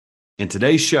In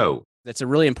today's show, that's a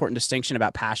really important distinction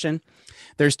about passion.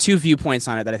 There's two viewpoints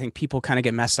on it that I think people kind of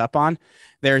get messed up on.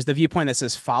 There's the viewpoint that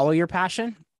says follow your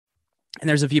passion, and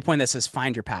there's a viewpoint that says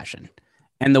find your passion.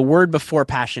 And the word before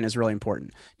passion is really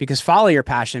important, because follow your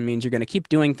passion means you're going to keep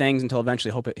doing things until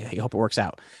eventually you hope it works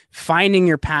out. Finding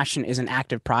your passion is an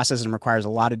active process and requires a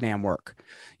lot of damn work.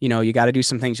 You know, you got to do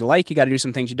some things you like, you got to do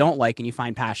some things you don't like, and you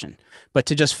find passion. But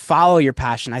to just follow your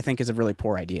passion, I think, is a really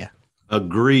poor idea.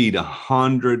 agreed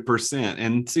 100%.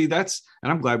 And see, and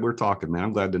I'm glad we're talking, man.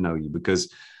 I'm glad to know you,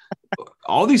 because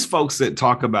all these folks that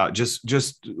talk about just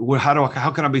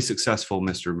how can I be successful,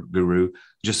 Mr. Guru?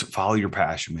 Just follow your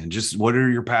passion, man. Just what are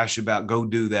you passionate about? Go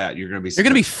do that. You're going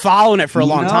to be following it for a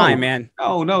long time, man.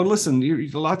 No. Listen,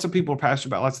 lots of people are passionate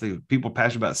about lots of things. People are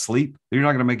passionate about sleep. You're not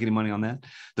going to make any money on that.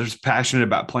 There's passionate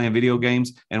about playing video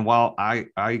games. And while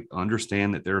I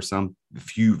understand that there are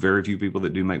very few people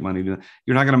that do make money doing that,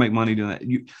 you're not going to make money doing that.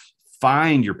 You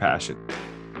find your passion.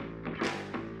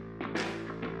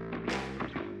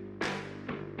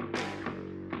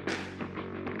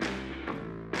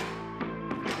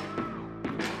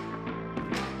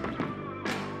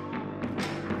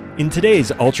 In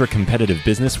today's ultra-competitive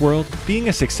business world, being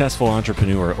a successful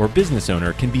entrepreneur or business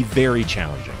owner can be very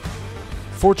challenging.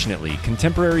 Fortunately,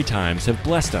 contemporary times have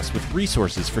blessed us with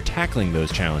resources for tackling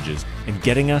those challenges and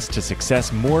getting us to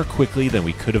success more quickly than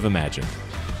we could have imagined.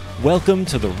 Welcome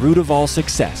to The Root of All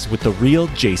Success with the real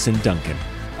Jason Duncan,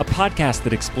 a podcast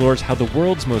that explores how the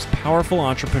world's most powerful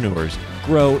entrepreneurs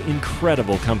grow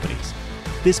incredible companies.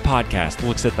 This podcast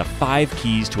looks at the 5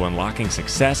 keys to unlocking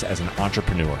success as an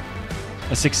entrepreneur.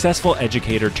 A successful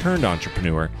educator turned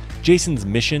entrepreneur, Jason's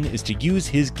mission is to use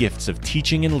his gifts of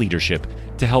teaching and leadership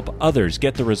to help others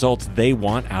get the results they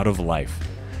want out of life.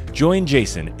 Join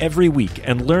Jason every week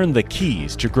and learn the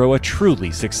keys to grow a truly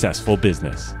successful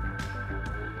business.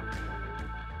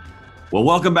 Well,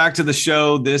 welcome back to the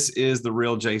show. This is the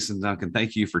real Jason Duncan.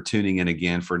 Thank you for tuning in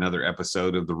again for another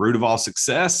episode of The Root of All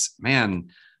Success. Man,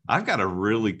 I've got a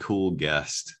really cool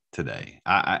guest today.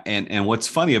 And what's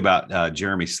funny about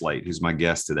Jeremy Slate, who's my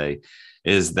guest today,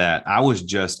 is that I was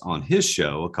just on his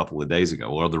show a couple of days ago,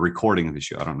 or the recording of the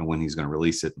show. I don't know when he's going to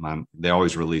release it. They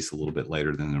always release a little bit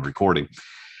later than the recording.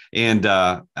 And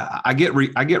I get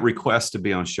requests to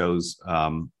be on shows,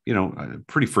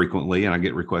 pretty frequently, and I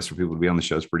get requests for people to be on the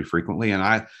shows pretty frequently. And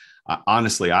I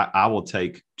honestly will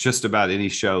take just about any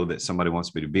show that somebody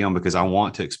wants me to be on, because I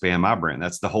want to expand my brand.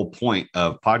 That's the whole point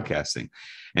of podcasting.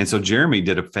 And so Jeremy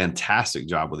did a fantastic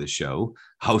job with his show,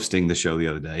 hosting the show the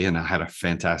other day, and I had a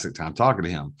fantastic time talking to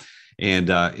him. And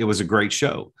it was a great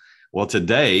show. Well,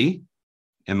 today,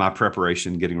 in my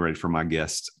preparation, getting ready for my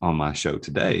guest on my show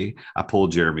today, I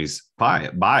pulled Jeremy's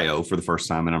bio for the first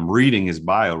time, and I'm reading his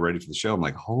bio ready for the show. I'm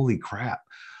like, holy crap.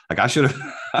 Like I should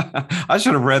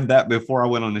have read that before I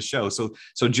went on the show. So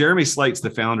Jeremy Slate's the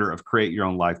founder of Create Your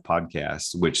Own Life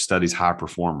podcast, which studies high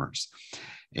performers.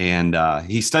 And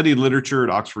he studied literature at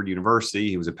Oxford University.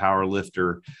 He was a power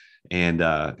lifter, and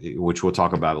which we'll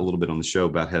talk about a little bit on the show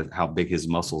about how big his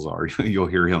muscles are. You'll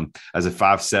hear him as a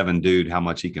 5'7" dude, how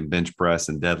much he can bench press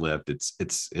and deadlift.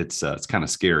 It's kind of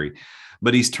scary,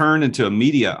 but he's turned into a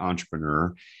media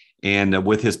entrepreneur. And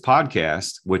with his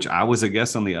podcast, which I was a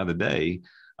guest on the other day,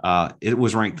 it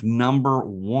was ranked number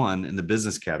 1 in the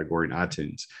business category in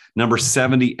iTunes, number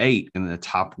 78 in the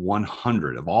top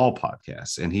 100 of all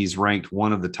podcasts. And he's ranked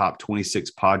one of the top 26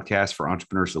 podcasts for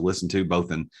entrepreneurs to listen to,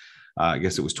 both in, I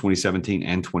guess it was 2017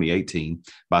 and 2018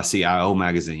 by CIO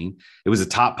magazine. It was a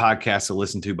top podcast to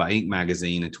listen to by Inc.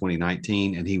 magazine in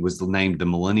 2019. And he was named the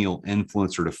millennial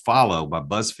influencer to follow by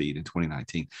BuzzFeed in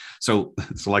 2019. So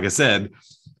like I said,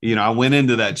 I went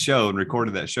into that show and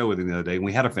recorded that show with him the other day, and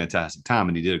we had a fantastic time,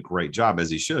 and he did a great job,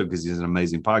 as he should, because he's an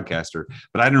amazing podcaster.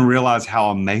 But I didn't realize how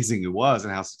amazing he was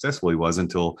and how successful he was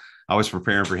until I was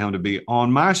preparing for him to be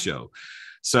on my show.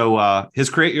 So his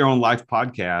Create Your Own Life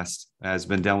podcast has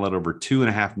been downloaded over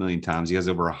 2.5 million times. He has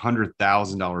over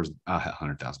 100,000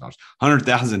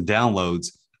 downloads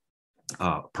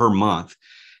per month.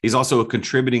 He's also a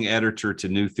contributing editor to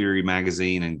New Theory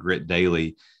magazine and Grit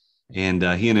Daily. And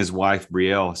he and his wife,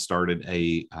 Brielle, started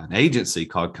an agency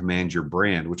called Command Your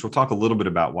Brand, which we'll talk a little bit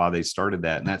about why they started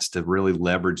that. And that's to really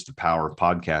leverage the power of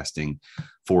podcasting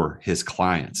for his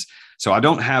clients. So I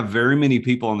don't have very many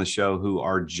people on the show who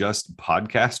are just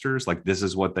podcasters, like this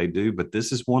is what they do, but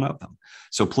this is one of them.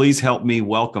 So please help me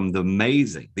welcome the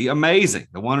amazing, the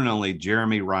one and only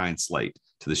Jeremy Ryan Slate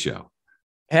to the show.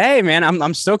 Hey, man,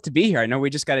 I'm stoked to be here. I know we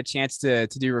just got a chance to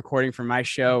do recording for my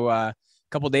show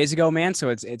couple of days ago, man. So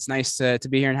it's nice to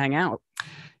be here and hang out.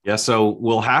 Yeah. So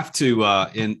we'll have to,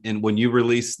 and when you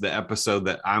release the episode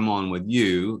that I'm on with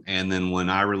you, and then when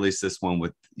I release this one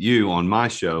with you on my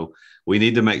show, we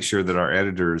need to make sure that our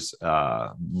editors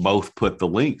both put the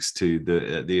links to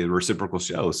the reciprocal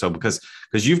show. So because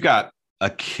you've got a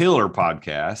killer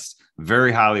podcast,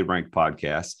 very highly ranked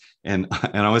podcast. And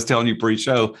I was telling you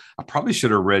pre-show, I probably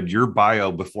should have read your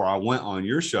bio before I went on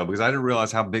your show, because I didn't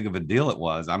realize how big of a deal it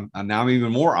was. I'm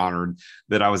even more honored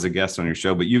that I was a guest on your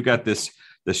show. But you've got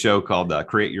the show called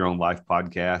Create Your Own Life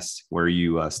Podcast, where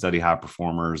you study high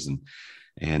performers.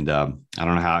 And I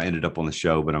don't know how I ended up on the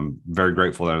show, but I'm very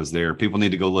grateful that I was there. People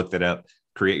need to go look that up.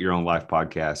 Create Your Own Life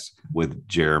Podcast with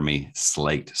Jeremy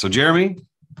Slate. So Jeremy,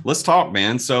 let's talk,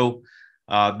 man. So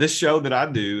this show that I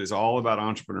do is all about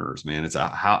entrepreneurs, man. It's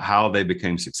how they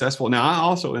became successful. Now, I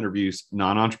also interview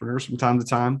non-entrepreneurs from time to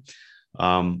time,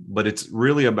 but it's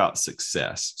really about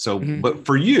success. So, but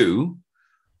for you,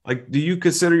 like, do you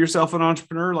consider yourself an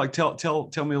entrepreneur? Like, tell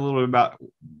me a little bit about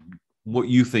what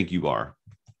you think you are.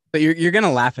 But you're going to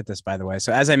laugh at this, by the way.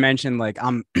 So as I mentioned, like,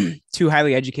 I'm too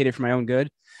highly educated for my own good.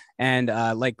 And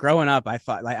like growing up, I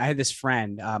thought, like, I had this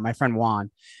friend, my friend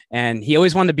Juan, and he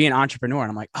always wanted to be an entrepreneur. And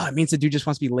I'm like, oh, it means the dude just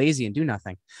wants to be lazy and do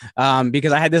nothing.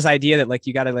 Because I had this idea that, like,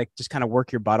 you got to, like, just kind of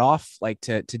work your butt off, like,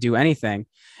 to do anything.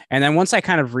 And then once I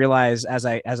kind of realized as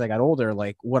I got older,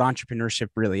 like, what entrepreneurship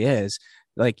really is,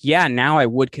 like, yeah, now I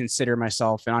would consider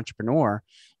myself an entrepreneur.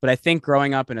 But I think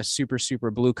growing up in a super, super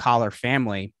blue collar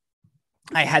family,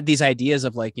 I had these ideas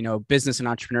of, like, business and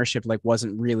entrepreneurship, like,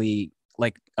 wasn't really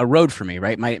like a road for me.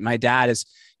 Right. My dad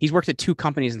he's worked at 2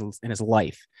 companies in his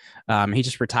life. He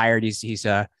just retired. He's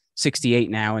 68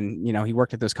 now. And, he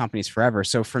worked at those companies forever.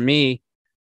 So for me,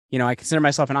 I consider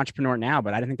myself an entrepreneur now,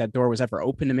 but I didn't think that door was ever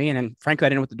open to me. And then frankly, I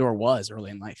didn't know what the door was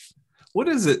early in life. What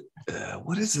is it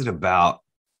about?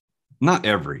 Not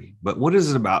every, but what is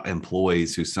it about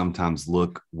employees who sometimes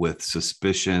look with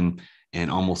suspicion and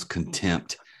almost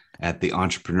contempt at the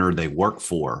entrepreneur they work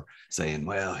for, saying,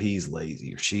 well, he's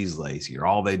lazy or she's lazy, or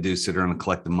all they do is sit around and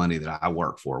collect the money that I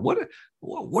work for?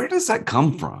 Where does that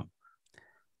come from?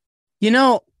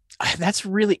 That's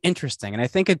really interesting. And I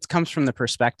think it comes from the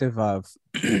perspective of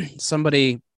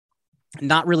somebody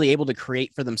not really able to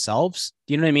create for themselves.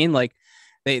 Do you know what I mean? Like,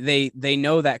 they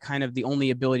know that kind of the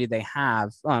only ability they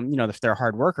have, if they're a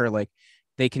hard worker, like,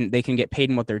 they can get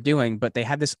paid in what they're doing, but they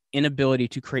have this inability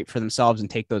to create for themselves and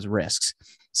take those risks.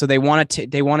 So they want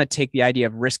to take the idea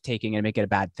of risk taking and make it a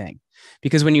bad thing.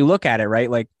 Because when you look at it,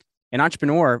 right, like, an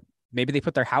entrepreneur, maybe they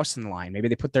put their house on the line, maybe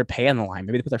they put their pay on the line,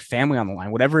 maybe they put their family on the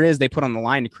line, whatever it is they put on the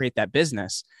line to create that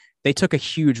business. They took a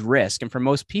huge risk. And for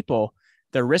most people,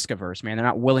 they're risk averse, man. They're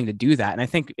not willing to do that. And I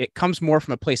think it comes more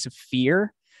from a place of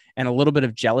fear and a little bit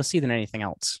of jealousy than anything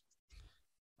else.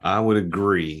 I would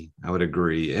agree.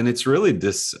 And it's really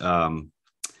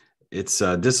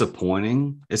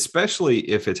disappointing, especially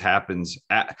if it happens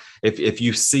if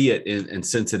you see it and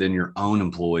sense it in your own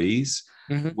employees,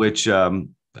 which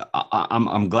I'm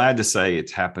glad to say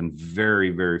it's happened very,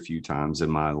 very few times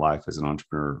in my life as an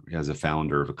entrepreneur, as a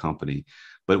founder of a company.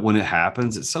 But when it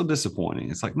happens, it's so disappointing.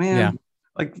 It's like, man, yeah.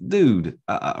 Like, dude,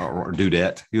 or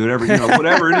dudette,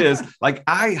 whatever it is. Like,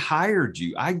 I hired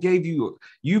you. I gave you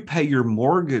pay your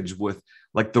mortgage with,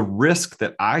 like, the risk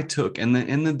that I took. And then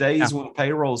in the days when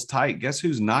payroll's tight, guess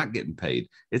who's not getting paid?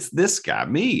 It's this guy,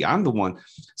 me. I'm the one.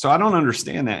 So I don't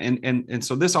understand that. And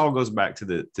so this all goes back to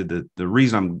the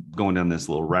reason I'm going down this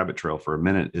little rabbit trail for a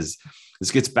minute is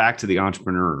this gets back to the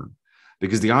entrepreneur,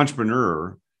 because the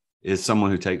entrepreneur is someone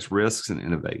who takes risks and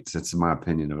innovates. That's my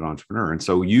opinion of an entrepreneur. And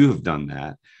so you have done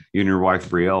that. You and your wife,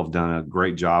 Brielle, have done a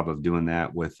great job of doing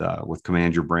that with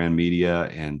Command Your Brand Media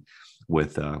and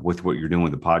with what you're doing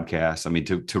with the podcast. I mean,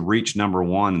 to reach number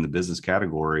 1 in the business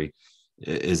category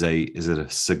is a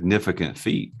significant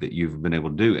feat that you've been able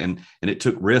to do. And it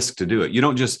took risk to do it. You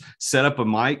don't just set up a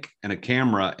mic and a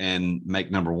camera and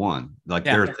make number 1. Like,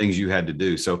 there are things you had to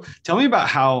do. So tell me about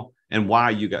how and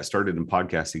why you got started in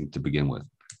podcasting to begin with.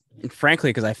 Frankly,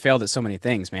 because I failed at so many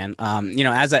things, man.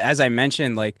 As I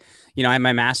mentioned, like, I have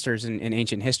my master's in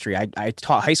ancient history. I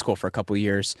taught high school for a couple of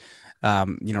years, right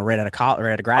out of college,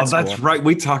 right out of grad school. Oh, that's right.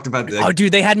 We talked about that. Oh,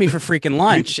 dude, they had me for freaking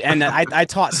lunch. And I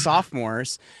taught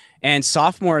sophomores. And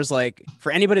sophomores, like,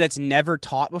 for anybody that's never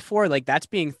taught before, like, that's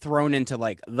being thrown into,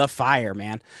 like, the fire,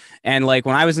 man. And, like,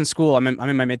 when I was in school, I'm in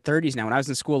my mid-30s now. When I was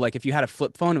in school, like, if you had a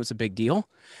flip phone, it was a big deal.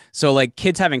 So, like,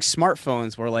 kids having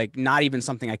smartphones were, like, not even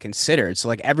something I considered. So,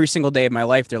 like, every single day of my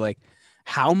life, they're like,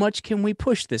 how much can we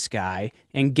push this guy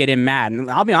and get him mad?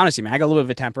 And I'll be honest with you, man, I got a little bit of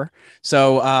a temper.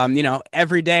 So,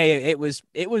 every day it was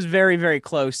very, very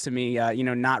close to me,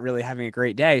 not really having a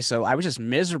great day. So I was just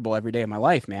miserable every day of my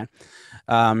life, man.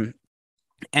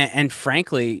 And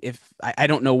frankly, if I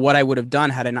don't know what I would have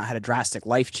done had I not had a drastic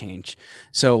life change.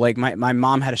 So, like, my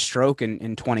mom had a stroke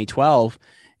in 2012,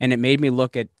 And it made me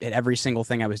look at every single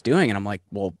thing I was doing. And I'm like,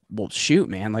 well, shoot,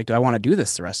 man, like, do I want to do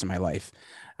this the rest of my life?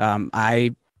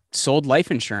 I sold life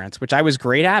insurance, which I was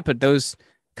great at, but those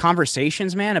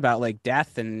conversations, man, about like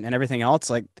death and everything else,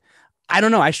 like, I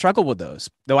don't know. I struggled with those,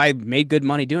 though I made good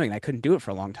money doing it. I couldn't do it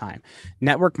for a long time.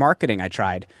 Network marketing, I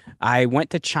tried. I went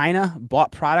to China,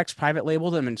 bought products, private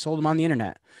labeled them, and sold them on the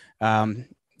internet.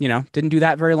 Didn't do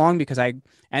that very long because I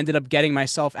ended up getting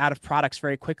myself out of products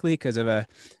very quickly because of a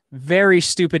very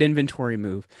stupid inventory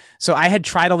move. So I had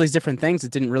tried all these different things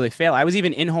that didn't really fail. I was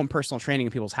even in-home personal training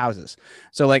in people's houses.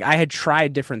 So like I had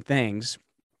tried different things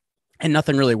and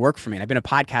nothing really worked for me. And I've been a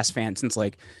podcast fan since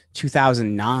like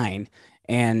 2009.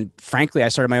 And frankly, I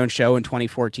started my own show in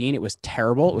 2014. It was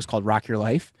terrible. It was called Rock Your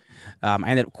Life. I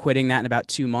ended up quitting that in about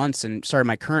 2 months and started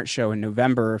my current show in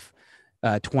November of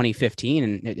 2015.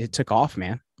 And it took off,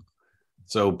 man.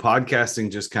 So podcasting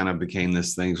just kind of became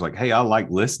this thing. It's like, hey, I like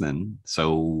listening,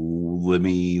 so let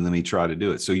me try to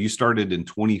do it. So you started in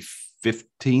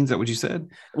 2015. Is that what you said?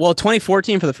 Well,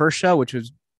 2014 for the first show, which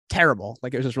was terrible.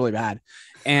 Like it was just really bad.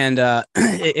 And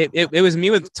it was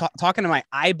me with talking to my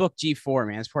iBook G4,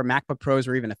 man. It's before MacBook Pros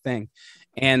were even a thing.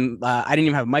 And I didn't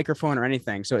even have a microphone or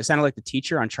anything. So it sounded like the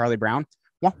teacher on Charlie Brown.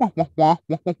 Wah, wah, wah, wah,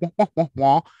 wah, wah, wah, wah,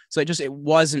 wah. So it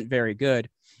wasn't very good.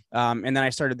 And then I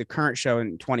started the current show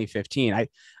in 2015.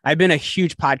 I've been a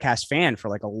huge podcast fan for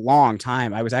like a long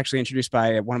time. I was actually introduced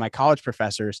by one of my college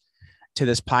professors to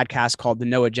this podcast called The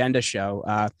No Agenda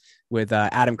Show with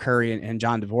Adam Curry and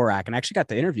John Dvorak. And I actually got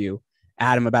to interview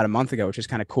Adam about a month ago, which is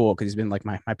kind of cool because he's been like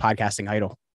my podcasting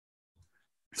idol.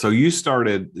 So you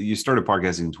started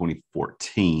podcasting in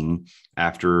 2014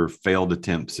 after failed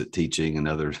attempts at teaching and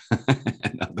other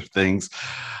things.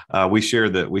 We share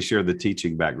the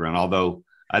teaching background, although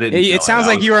I didn't. It sounds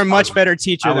like you were a much better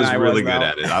teacher than I was. Really good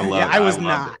at it. I love. Yeah, I was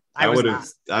not.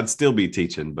 I'd still be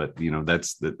teaching, but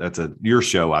that's your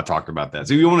show. I talked about that.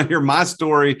 So if you want to hear my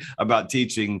story about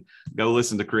teaching, go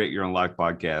listen to Create Your Own Life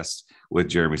podcast with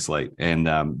Jeremy Slate and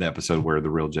the episode where the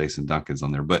real Jason Duncan's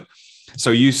on there. But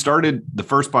so you started the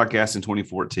first podcast in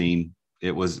 2014.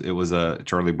 It was a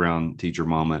Charlie Brown teacher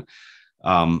moment.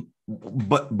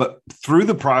 But through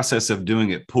the process of doing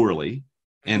it poorly,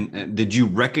 and did you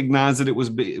recognize that it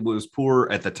was poor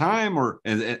at the time, or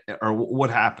what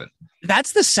happened?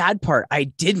 That's the sad part. I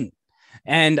didn't.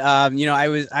 And I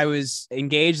was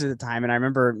engaged at the time, and I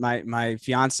remember my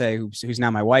fiance, who's now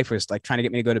my wife, was like trying to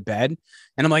get me to go to bed,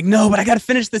 and I'm like, no, but I got to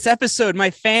finish this episode. My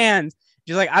fans.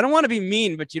 She's like, I don't want to be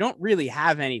mean, but you don't really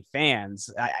have any fans.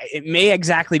 It may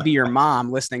exactly be your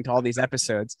mom listening to all these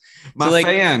episodes. My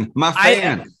fan.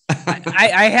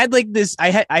 I had like this,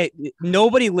 I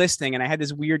nobody listening, and I had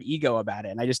this weird ego about it,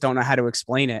 and I just don't know how to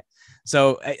explain it.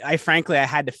 So I frankly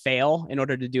had to fail in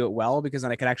order to do it well, because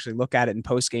then I could actually look at it in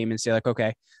post game and say like,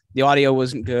 okay, the audio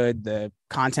wasn't good. The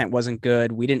content wasn't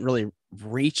good. We didn't really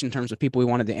reach in terms of people we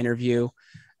wanted to interview.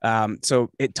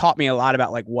 So it taught me a lot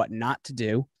about like what not to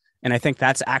do. And I think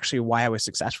that's actually why I was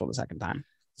successful the second time.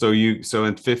 So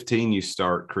in 15, you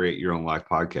start Create Your Own Life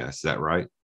podcast. Is that right?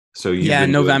 So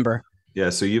in November.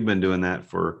 So you've been doing that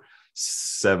for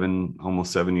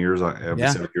almost 7 years. I'll be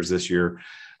 7 years this year.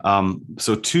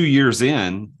 So 2 years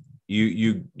in,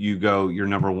 you go, you're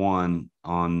number one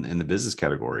in the business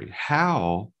category.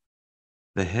 How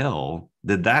the hell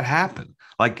did that happen?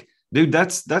 Like, dude,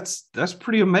 that's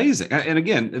pretty amazing. And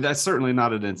again, that's certainly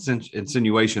not an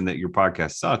insinuation that your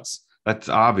podcast sucks. That's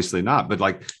obviously not. But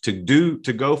like to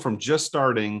go from just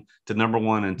starting to number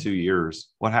one in 2 years,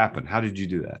 what happened? How did you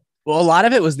do that? Well, a lot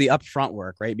of it was the upfront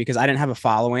work, right? Because I didn't have a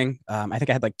following. I think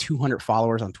I had like 200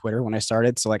 followers on Twitter when I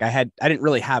started. So like I didn't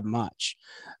really have much.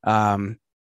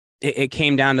 It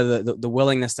came down to the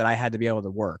willingness that I had to be able to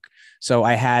work. So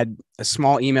I had a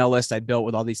small email list I built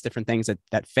with all these different things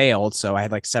that failed. So I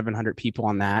had like 700 people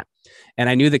on that. And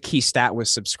I knew the key stat was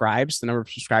subscribes. The number of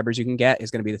subscribers you can get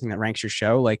is going to be the thing that ranks your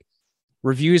show. Like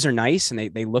reviews are nice and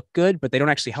they look good, but they don't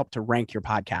actually help to rank your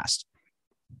podcast.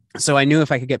 So I knew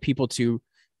if I could get people to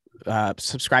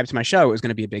subscribe to my show, it was going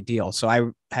to be a big deal. So I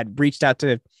had reached out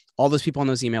to all those people on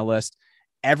those email lists,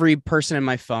 every person in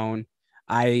my phone.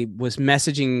 I was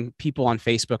messaging people on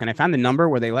Facebook, and I found the number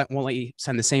where they won't let you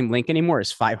send the same link anymore is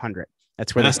 500.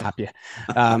 That's where they stop you.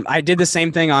 I did the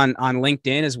same thing on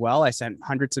LinkedIn as well. I sent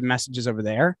hundreds of messages over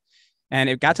there, and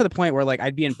it got to the point where like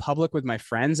I'd be in public with my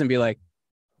friends and be like,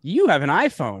 you have an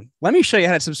iPhone. Let me show you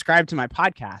how to subscribe to my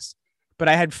podcast. But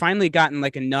I had finally gotten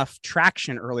like enough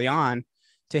traction early on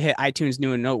to hit iTunes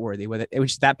New and Noteworthy with it,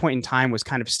 which at that point in time was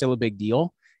kind of still a big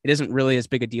deal. It isn't really as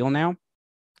big a deal now,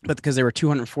 but because there were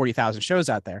 240,000 shows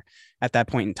out there at that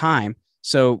point in time.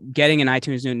 So getting an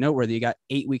iTunes New and Noteworthy, you got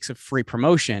 8 weeks of free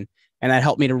promotion. And that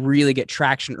helped me to really get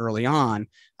traction early on.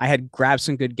 I had grabbed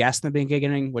some good guests in the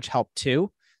beginning, which helped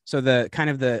too. So the kind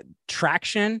of the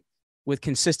traction with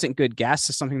consistent good guests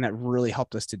is something that really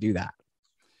helped us to do that.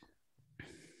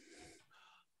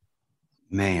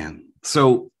 Man.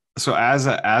 So as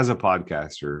a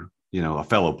podcaster, a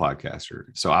fellow podcaster.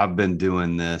 So I've been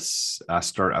doing this.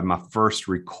 My first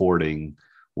recording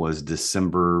was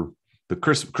December, the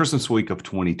Christmas week of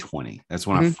 2020. That's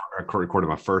when I recorded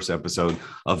my first episode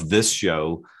of this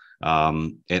show.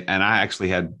 And I actually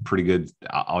had pretty good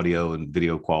audio and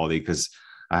video quality because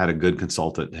I had a good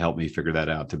consultant to help me figure that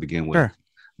out to begin with. Sure.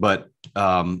 But,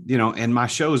 and my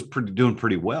show is doing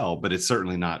pretty well, but it's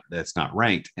certainly that's not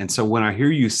ranked. And so when I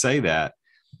hear you say that,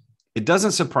 it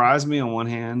doesn't surprise me on one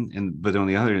hand, but on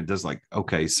the other, it does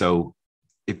okay, so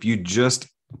if you just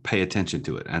pay attention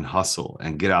to it and hustle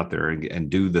and get out there and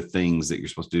do the things that you're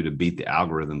supposed to do to beat the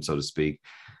algorithm, so to speak,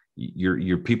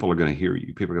 your people are going to hear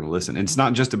you. People are going to listen. And it's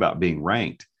not just about being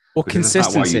ranked. Well,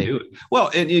 consistency. That's not why you do it.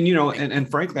 Well,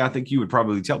 and frankly, I think you would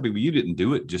probably tell people you didn't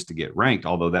do it just to get ranked,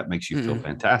 although that makes you feel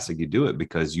fantastic. You do it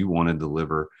because you want to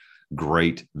deliver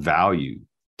great value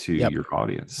to your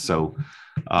audience. So,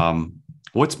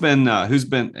 who's been,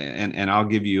 and I'll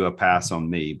give you a pass on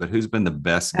me, but who's been the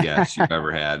best guest you've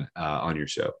ever had on your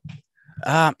show?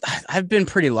 I've been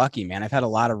pretty lucky, man. I've had a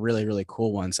lot of really, really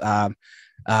cool ones.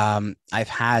 I've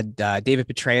had David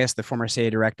Petraeus, the former CIA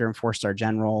director and 4-star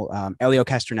general. Elio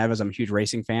Castroneves, I'm a huge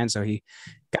racing fan, so he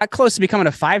got close to becoming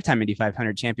a 5-time Indy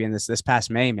 500 champion this past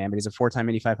May, man. But he's a 4-time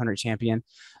Indy 500 champion.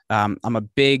 I'm a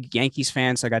big Yankees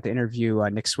fan, so I got to interview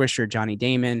Nick Swisher, Johnny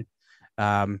Damon.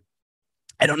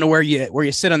 I don't know where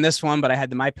you sit on this one, but I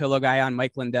had the My Pillow guy on,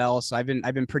 Mike Lindell. So I've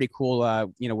been pretty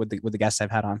cool, with the guests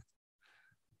I've had on.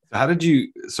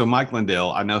 So Mike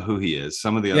Lindell, I know who he is.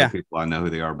 Some of the other people, I know who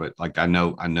they are, but I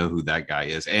know who that guy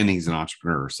is, and he's an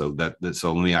entrepreneur. So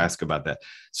so let me ask about that.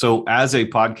 So as a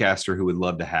podcaster who would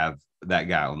love to have that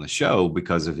guy on the show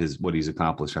because of what he's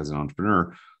accomplished as an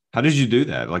entrepreneur, how did you do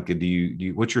that?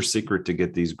 What's your secret to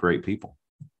get these great people?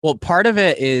 Well, part of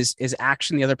it is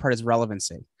action. The other part is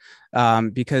relevancy.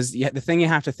 Because the thing you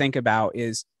have to think about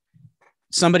is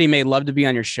somebody may love to be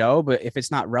on your show, but if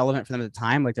it's not relevant for them at the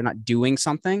time, they're not doing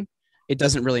something, it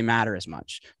doesn't really matter as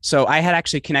much. So I had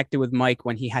actually connected with Mike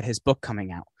when he had his book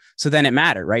coming out. So then it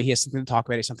mattered, right? He has something to talk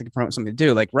about, he has something to promote, something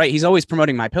to do. He's always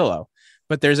promoting My Pillow,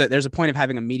 but there's a point of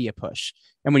having a media push.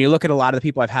 And when you look at a lot of the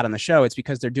people I've had on the show, it's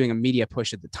because they're doing a media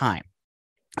push at the time.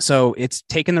 So it's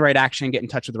taking the right action, get in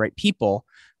touch with the right people,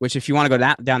 which if you want to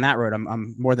go down that road,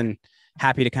 I'm more than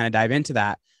happy to kind of dive into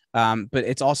that. But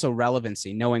it's also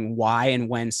relevancy, knowing why and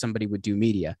when somebody would do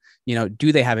media.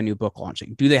 Do they have a new book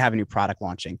launching? Do they have a new product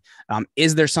launching?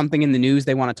 Is there something in the news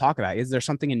they want to talk about? Is there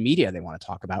something in media they want to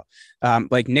talk about?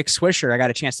 Like Nick Swisher, I got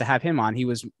a chance to have him on. He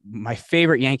was my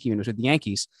favorite Yankee when he was with the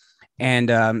Yankees.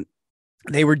 And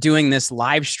they were doing this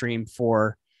live stream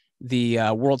for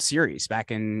the World Series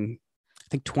back in, I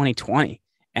think, 2020.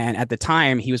 And at the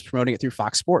time, he was promoting it through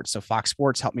Fox Sports. So Fox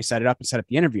Sports helped me set it up and set up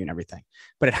the interview and everything.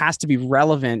 But it has to be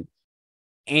relevant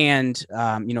and,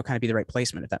 kind of be the right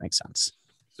placement, if that makes sense.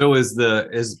 So is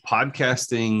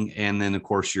podcasting, and then of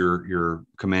course your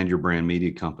Command Your Brand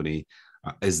media company,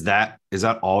 is that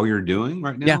all you're doing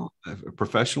right now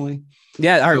professionally?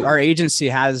 Yeah. Our agency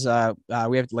has,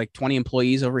 we have 20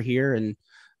 employees over here, and,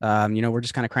 we're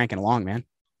just kind of cranking along, man.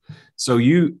 So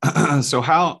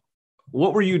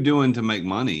what were you doing to make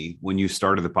money when you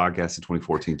started the podcast in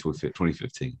 2014 to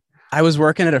 2015? I was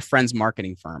working at a friend's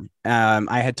marketing firm.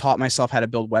 I had taught myself how to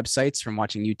build websites from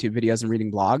watching YouTube videos and reading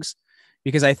blogs,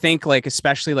 because I think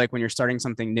especially when you're starting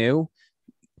something new,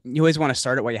 you always want to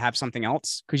start it while you have something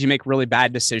else, because you make really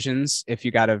bad decisions if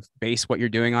you got to base what you're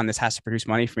doing on this has to produce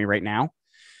money for me right now.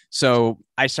 So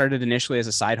I started initially as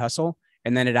a side hustle,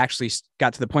 and then it actually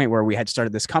got to the point where we had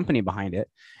started this company behind it.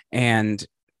 And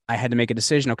I had to make a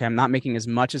decision. Okay, I'm not making as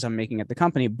much as I'm making at the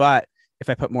company, but if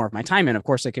I put more of my time in, of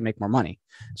course I can make more money.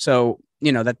 So,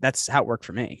 that's how it worked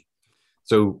for me.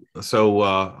 So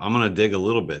I'm going to dig a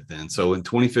little bit then. So in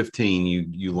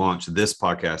 2015, you launched this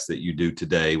podcast that you do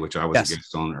today, which I was a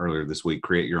guest on earlier this week,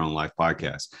 Create Your Own Life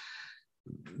podcast.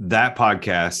 That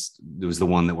podcast, it was the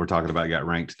one that we're talking about, got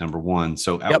ranked number 1.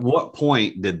 So at what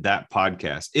point did that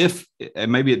podcast,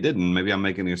 and maybe it didn't, maybe I'm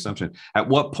making the assumption, at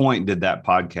what point did that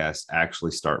podcast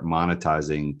actually start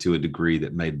monetizing to a degree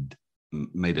that made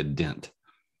a dent?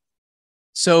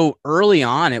 So early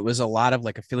on, it was a lot of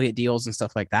affiliate deals and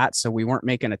stuff like that. So we weren't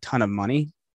making a ton of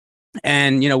money,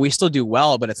 and, we still do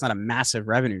well, but it's not a massive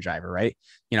revenue driver, right?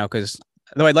 Because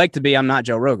though I'd like to be, I'm not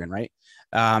Joe Rogan, right?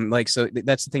 So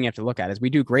that's the thing you have to look at is we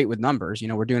do great with numbers.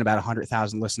 We're doing about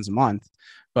 100,000 listens a month,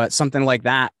 but something like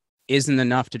that isn't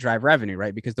enough to drive revenue,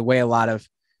 right? Because the way a lot of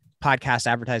podcast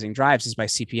advertising drives is by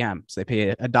CPM. So they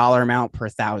pay a dollar amount per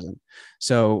 1,000.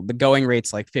 So the going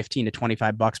rate's like 15 to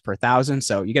 $25 per 1,000.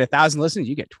 So you get 1,000 listens,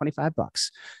 you get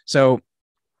 $25. So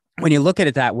when you look at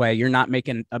it that way, you're not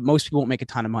making, most people won't make a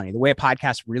ton of money. The way a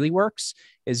podcast really works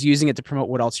is using it to promote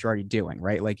what else you're already doing,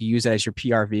 right? Like you use it as your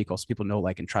PR vehicle so people know,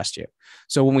 like, and trust you.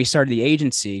 So when we started the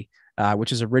agency,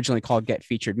 which is originally called Get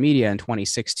Featured Media in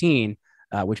 2016,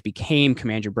 which became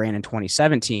Command Your Brand in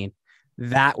 2017,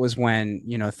 that was when,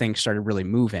 things started really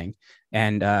moving.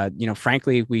 And,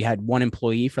 frankly, we had one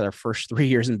employee for their first 3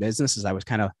 years in business as I was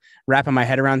kind of wrapping my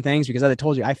head around things, because as I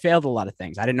told you, I failed a lot of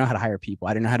things. I didn't know how to hire people.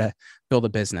 I didn't know how to build a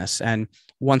business. And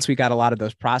once we got a lot of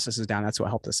those processes down, that's what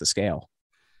helped us to scale.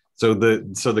 So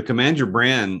the Command Your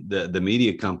Brand, the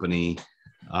media company,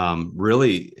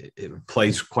 really it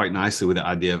plays quite nicely with the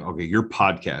idea of, okay, you're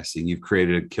podcasting, you've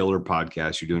created a killer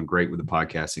podcast, you're doing great with the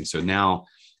podcasting. So now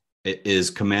it is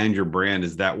Command Your Brand.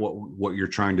 Is that what you're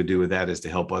trying to do with that, is to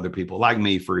help other people like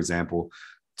me, for example,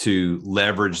 to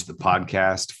leverage the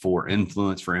podcast for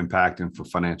influence, for impact, and for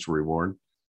financial reward?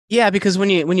 Yeah, because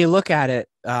when you look at it,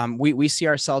 we see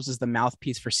ourselves as the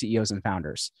mouthpiece for CEOs and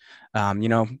founders.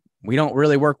 We don't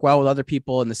really work well with other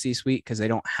people in the C-suite because they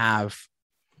don't have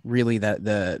really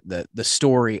the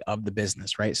story of the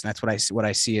business, right? So that's what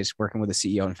I see is working with a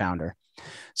CEO and founder.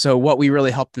 So what we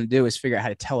really help them do is figure out how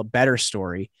to tell a better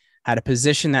story, how to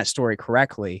position that story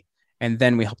correctly, and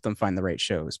then we help them find the right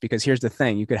shows. Because here's the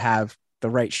thing, you could have the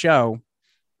right show,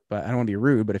 but I don't want to be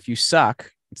rude, but if you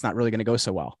suck, it's not really going to go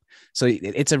so well. So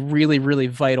it's a really, really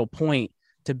vital point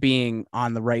to being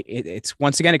on the right. It's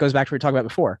once again, it goes back to what we talked about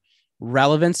before,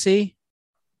 relevancy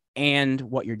and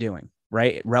what you're doing,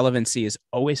 right? Relevancy is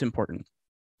always important.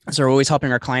 So we're always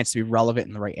helping our clients to be relevant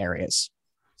in the right areas.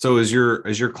 So is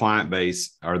your client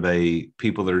base, are they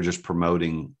people that are just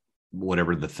promoting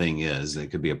whatever the thing is? It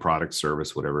could be a product,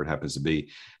 service, whatever it happens to be.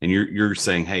 And you're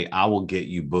saying, hey, I will get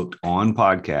you booked on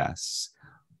podcasts.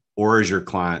 Or is your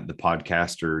client the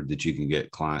podcaster that you can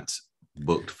get clients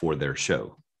booked for their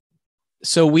show?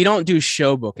 So we don't do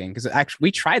show booking, because actually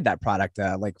we tried that product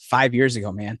like 5 years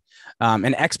ago, man.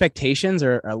 And expectations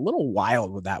are a little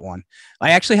wild with that one.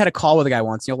 I actually had a call with a guy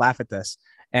once, you'll laugh at this.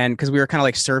 And because we were kind of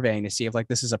like surveying to see if like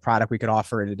this is a product we could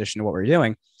offer in addition to what we're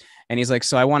doing. And he's like,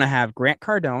 so I want to have Grant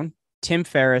Cardone, Tim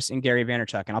Ferriss, and Gary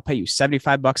Vaynerchuk, and I'll pay you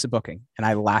 $75 a booking. And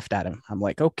I laughed at him. I'm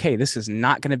like, okay, this is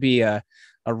not going to be a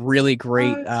really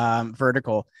great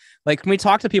vertical. Like when we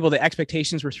talk to people, the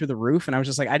expectations were through the roof. And I was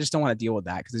just like, I just don't want to deal with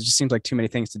that because it just seems like too many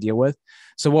things to deal with.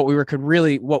 So what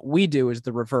we do is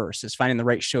the reverse, is finding the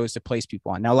right shows to place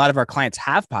people on. Now, a lot of our clients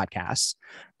have podcasts,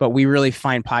 but we really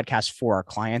find podcasts for our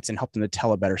clients and help them to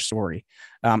tell a better story.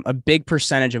 A big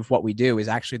percentage of what we do is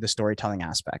actually the storytelling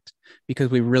aspect,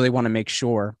 because we really want to make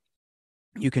sure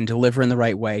you can deliver in the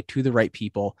right way to the right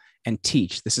people and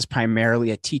teach. This is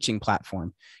primarily a teaching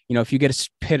platform. If you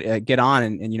get on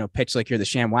and pitch like you're the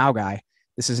ShamWow guy,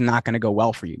 this is not going to go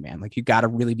well for you, man. Like you got to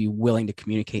really be willing to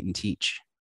communicate and teach.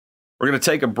 We're going to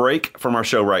take a break from our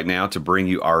show right now to bring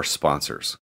you our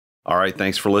sponsors. All right.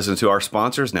 Thanks for listening to our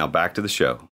sponsors. Now back to the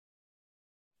show.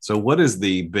 So what is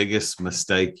the biggest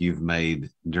mistake you've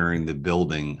made during the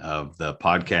building of the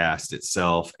podcast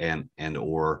itself and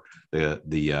or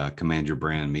the Command Your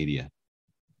Brand media?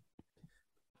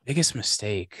 Biggest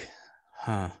mistake?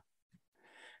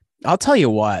 I'll tell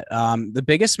you what, the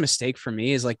biggest mistake for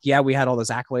me is like, yeah, we had all those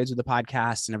accolades with the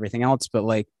podcast and everything else, but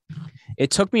like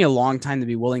it took me a long time to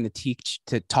be willing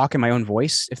to talk in my own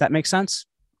voice, if that makes sense.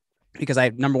 Because I,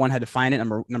 number one, had to find it.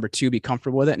 Number two, be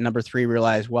comfortable with it. And number three,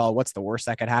 realize, well, what's the worst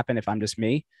that could happen if I'm just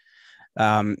me?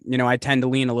 I tend to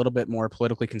lean a little bit more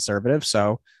politically conservative.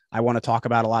 So I want to talk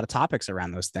about a lot of topics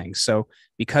around those things. So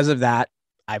because of that,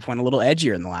 I've went a little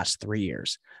edgier in the last 3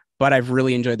 years, but I've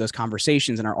really enjoyed those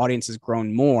conversations, and our audience has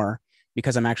grown more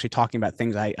because I'm actually talking about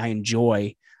things I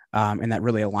enjoy and that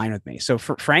really align with me. So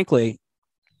frankly,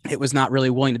 it was not really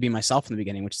willing to be myself in the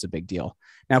beginning, which is a big deal.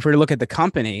 Now, if we were to look at the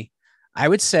company, I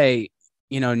would say,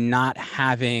 not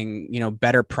having,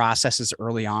 better processes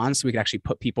early on so we could actually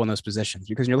put people in those positions.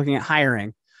 Because when you're looking at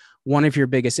hiring, one of your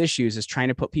biggest issues is trying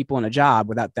to put people in a job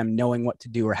without them knowing what to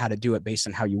do or how to do it based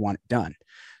on how you want it done.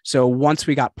 So once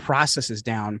we got processes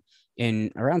down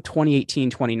in around 2018,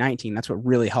 2019, that's what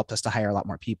really helped us to hire a lot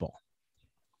more people.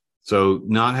 So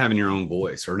not having your own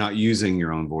voice, or not using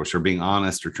your own voice, or being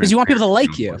honest, or because you want people to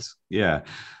like you. Yeah.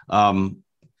 I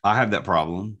have that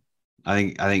problem. I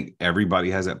think everybody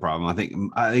has that problem.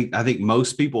 I think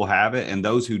most people have it, and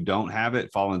those who don't have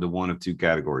it fall into one of two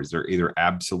categories. They're either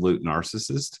absolute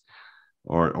narcissists,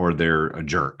 or they're a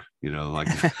jerk, like.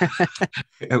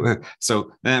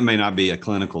 So that may not be a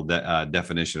clinical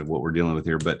definition of what we're dealing with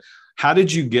here, but how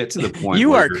did you get to the point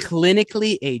you where are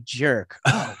clinically a jerk?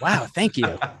 Oh, wow. Thank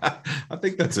you. I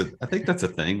think that's a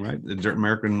thing, right? The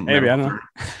American. Maybe, I don't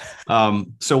know.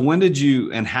 So when did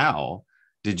you and how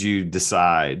did you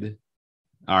decide?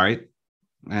 All right,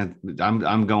 and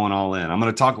I'm going all in. I'm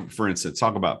going to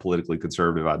talk about politically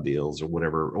conservative ideals or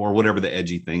whatever the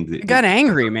edgy thing. I got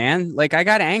angry, man. Like I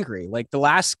got angry. Like the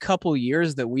last couple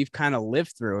years that we've kind of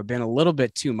lived through have been a little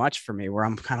bit too much for me, where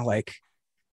I'm kind of like,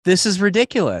 this is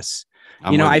ridiculous.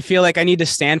 I feel like I need to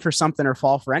stand for something or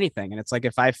fall for anything. And it's like,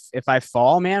 if I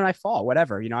fall, man, I fall,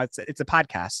 whatever, it's a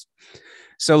podcast.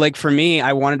 So like for me,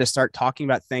 I wanted to start talking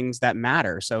about things that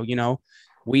matter. So,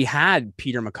 we had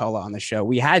Peter McCullough on the show.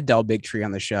 We had Del Bigtree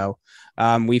on the show.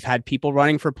 We've had people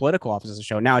running for political office on the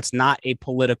show. Now it's not a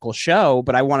political show,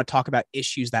 but I want to talk about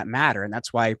issues that matter. And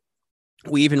that's why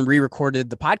we even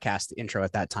re-recorded the podcast intro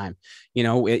at that time.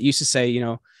 It used to say,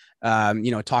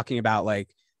 talking about like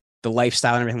the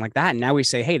lifestyle and everything like that. And now we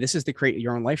say, hey, this is the Create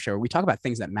Your Own Life show. We talk about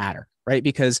things that matter, right?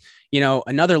 Because,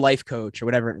 another life coach or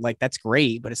whatever, like that's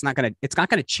great, but it's not going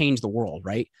to change the world.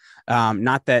 Right.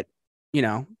 Not that,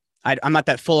 I'm not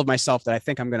that full of myself that I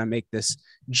think I'm going to make this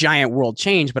giant world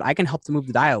change, but I can help to move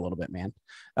the dial a little bit, man.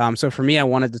 So for me, I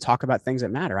wanted to talk about things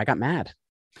that matter. I got mad.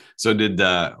 So did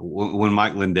when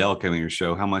Mike Lindell came on your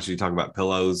show, how much did you talk about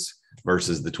pillows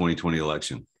versus the 2020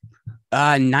 election?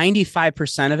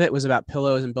 95% of it was about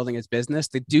pillows and building his business.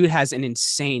 The dude has an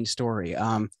insane story.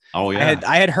 Oh yeah.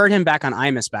 I had heard him back on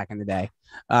Imus back in the day.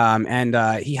 And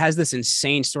he has this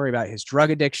insane story about his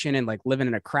drug addiction and like living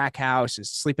in a crack house and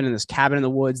sleeping in this cabin in the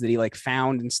woods that he like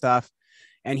found and stuff.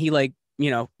 And he like,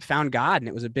 found God, and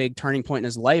it was a big turning point in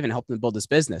his life and helped him build this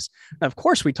business. Now, of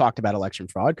course, we talked about election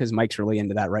fraud because Mike's really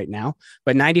into that right now,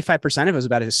 but 95% of it was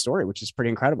about his story, which is pretty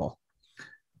incredible.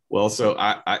 Well, so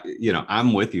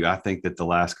I'm with you. I think that the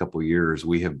last couple of years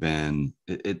we have been,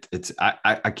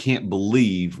 I can't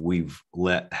believe we've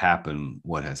let happen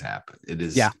what has happened. It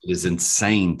is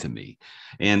insane to me.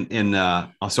 And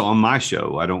also on my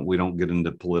show, we don't get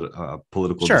into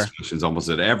political discussions almost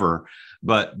ever,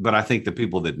 but I think the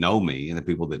people that know me and the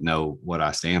people that know what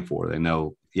I stand for, they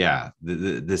know,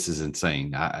 this is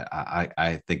insane.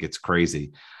 I think it's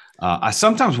crazy. I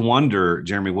sometimes wonder,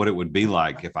 Jeremy, what it would be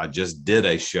like if I just did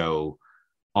a show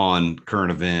on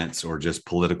current events or just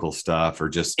political stuff or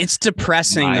just. It's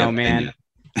depressing though, man.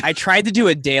 I tried to do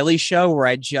a daily show where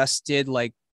I just did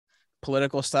like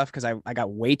political stuff because I got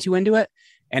way too into it,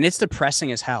 and it's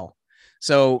depressing as hell.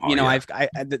 So,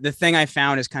 the thing I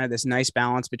found is kind of this nice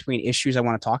balance between issues I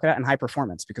want to talk about and high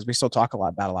performance, because we still talk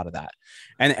about a lot of that.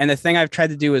 And the thing I've tried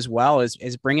to do as well is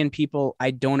bring in people I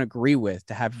don't agree with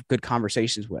to have good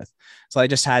conversations with. So I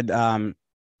just had Batya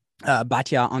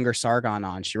Ungar Sargon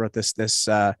on. She wrote this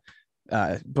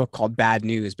book called Bad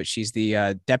News, but she's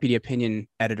the deputy opinion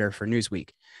editor for Newsweek.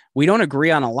 We don't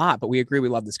agree on a lot, but we agree we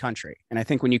love this country. And I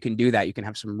think when you can do that, you can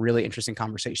have some really interesting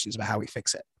conversations about how we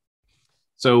fix it.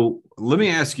 So let me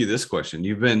ask you this question.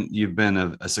 You've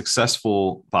been a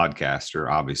successful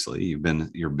podcaster. Obviously,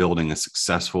 you're building a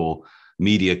successful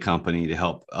media company to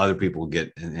help other people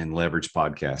get and leverage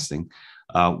podcasting.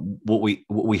 What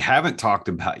we haven't talked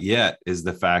about yet is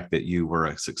the fact that you were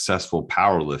a successful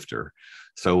power lifter.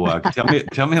 So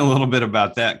tell me a little bit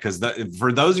about that, because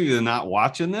for those of you that are not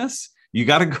watching this, you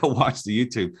got to go watch the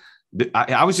YouTube.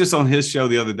 I was just on his show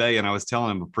the other day, and I was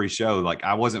telling him a pre-show, like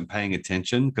I wasn't paying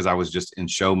attention because I was just in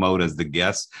show mode as the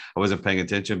guest. I wasn't paying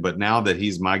attention, but now that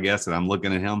he's my guest and I'm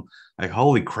looking at him, like,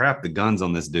 holy crap, the guns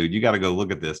on this dude. You got to go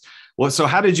look at this. Well, so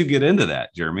how did you get into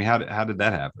that, Jeremy? How did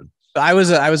that happen? I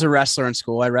was a wrestler in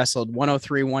school. I wrestled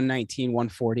 103, 119,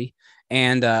 140.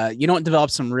 And you don't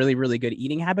develop some really, really good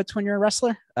eating habits when you're a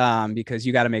wrestler, because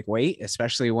you got to make weight,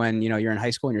 especially when, you're in high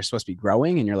school and you're supposed to be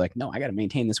growing and you're like, no, I got to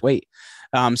maintain this weight.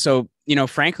 So,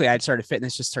 frankly, I'd started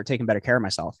fitness, just start taking better care of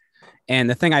myself. And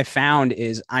the thing I found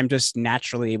is I'm just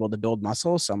naturally able to build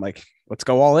muscle. So I'm like, let's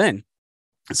go all in.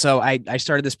 So I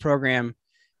started this program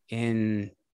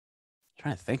in, I'm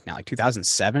trying to think now, like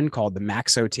 2007, called the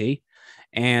Max OT.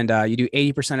 And you do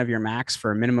 80% of your max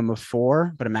for a minimum of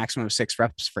 4, but a maximum of 6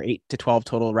 reps for 8 to 12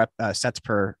 total sets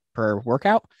per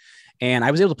workout. And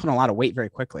I was able to put on a lot of weight very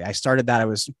quickly. I started that, I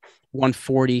was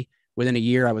 140. Within a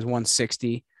year, I was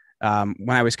 160. When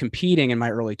I was competing in my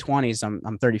early 20s,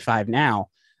 I'm 35 now,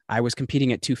 I was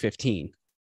competing at 215.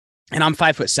 And I'm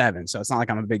 5'7", so it's not like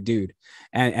I'm a big dude.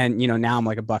 And now I'm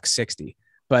like $160.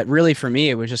 But really for me,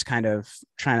 it was just kind of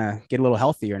trying to get a little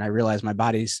healthier. And I realized my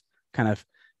body's kind of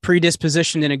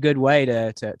predispositioned in a good way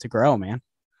to grow, man.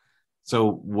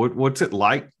 So what's it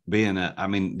like being I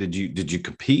mean, did you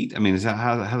compete? I mean, is that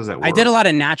how does that work? I did a lot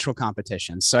of natural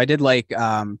competitions. So I did like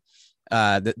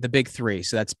the big three.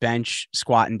 So that's bench,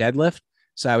 squat, and deadlift.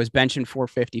 So I was benching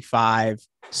 455,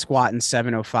 squatting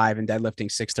 705, and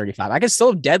deadlifting 635. I could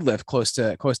still deadlift close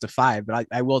to 5, but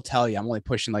I will tell you, I'm only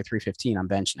pushing like 315 on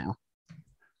bench now.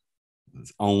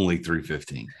 It's only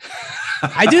 315.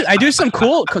 I do some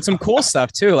cool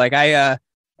stuff too. Like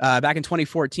back in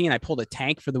 2014, I pulled a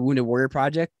tank for the Wounded Warrior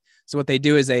Project. So what they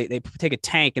do is they take a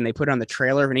tank and they put it on the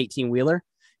trailer of an 18-wheeler,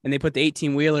 and they put the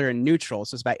 18-wheeler in neutral.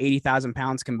 So it's about 80,000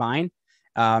 pounds combined.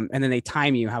 And then they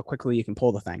time you how quickly you can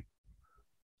pull the thing.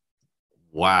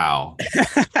 Wow.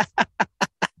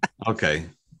 Okay.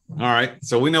 All right.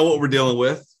 So we know what we're dealing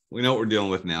with. We know what we're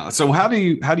dealing with now. So how do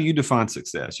you define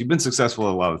success? You've been successful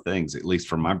at a lot of things, at least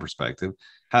from my perspective.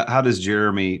 How does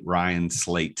Jeremy Ryan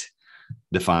Slate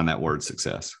define that word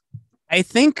success? I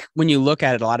think when you look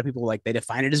at it, a lot of people like they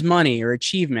define it as money or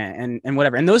achievement and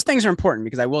whatever. And those things are important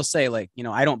because I will say, like, you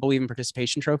know, I don't believe in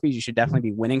participation trophies. You should definitely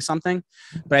be winning something.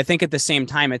 But I think at the same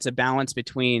time, it's a balance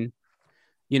between,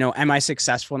 you know, am I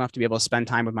successful enough to be able to spend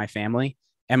time with my family?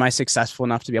 Am I successful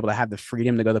enough to be able to have the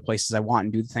freedom to go the places I want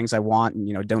and do the things I want and,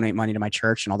 you know, donate money to my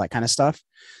church and all that kind of stuff?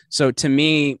 So to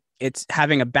me, it's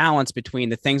having a balance between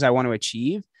the things I want to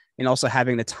achieve and also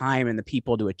having the time and the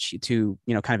people to achieve, to,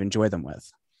 you know, kind of enjoy them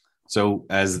with. So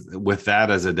as with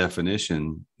that as a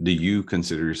definition, do you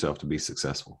consider yourself to be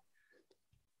successful?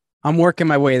 I'm working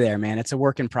my way there, man. It's a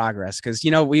work in progress because,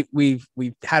 you know, we've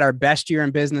had our best year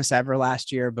in business ever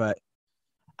last year, but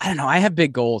I don't know. I have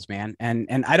big goals, man.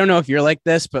 And I don't know if you're like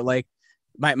this, but like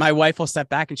my wife will step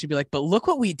back and she'll be like, but look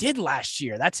what we did last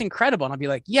year. That's incredible. And I'll be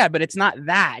like, yeah, but it's not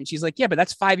that. And she's like, yeah, but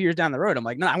that's 5 years down the road. I'm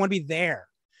like, no, I want to be there.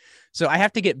 So I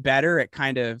have to get better at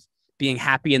kind of being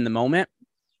happy in the moment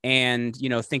and, you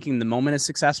know, thinking the moment is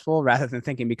successful rather than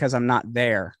thinking because I'm not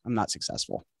there, I'm not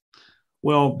successful.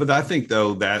 Well, but I think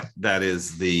though that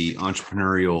is the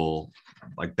entrepreneurial,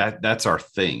 like that's our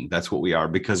thing. That's what we are,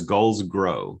 because goals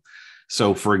grow.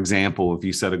 So for example, if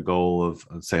you set a goal of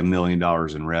say $1 million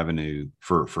in revenue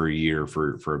for a year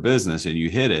for a business and you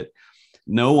hit it,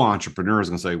 no entrepreneur is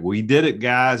going to say, we did it,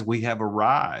 guys, we have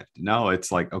arrived. No,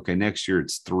 it's like, okay, next year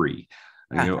it's 3.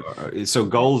 You know, so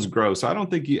goals grow. So I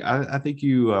don't think I think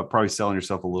you probably selling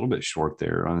yourself a little bit short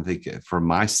there. I think from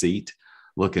my seat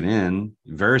looking in,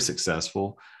 very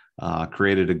successful,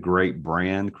 created a great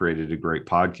brand, created a great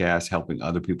podcast, helping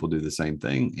other people do the same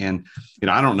thing. And, you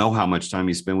know, I don't know how much time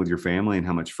you spend with your family and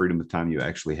how much freedom of time you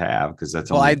actually have, because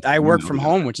that's, well, I work from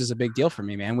home, which is a big deal for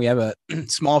me, man. We have a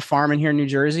small farm in here in New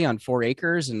Jersey on 4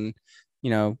 acres and, you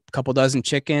know, a couple dozen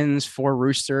chickens, 4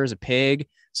 roosters, a pig.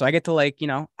 So I get to, like, you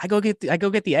know, I go get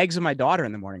the eggs of my daughter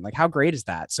in the morning. Like, how great is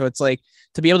that? So it's like,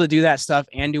 to be able to do that stuff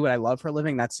and do what I love for a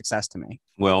living, that's success to me.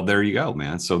 Well, there you go,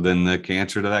 man. So then the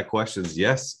answer to that question is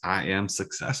yes, I am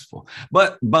successful.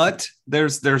 But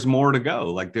there's more to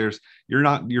go. Like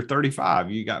you're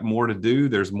 35. You got more to do.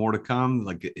 There's more to come.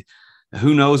 Like,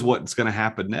 who knows what's going to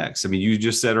happen next? I mean, you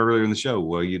just said earlier in the show,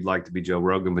 well, you'd like to be Joe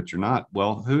Rogan, but you're not.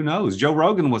 Well, who knows? Joe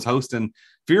Rogan was hosting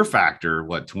Fear Factor,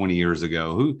 20 years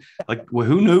ago?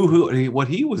 Who knew what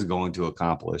he was going to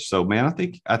accomplish? So, man,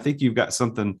 I think you've got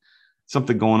something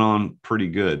going on pretty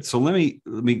good. So let me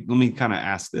kind of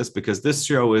ask this, because this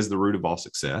show is the root of all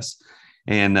success,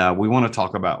 and we want to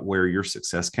talk about where your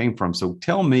success came from. So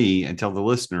tell me and tell the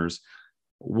listeners,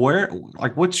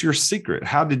 what's your secret?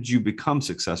 How did you become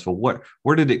successful?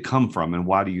 Where did it come from? And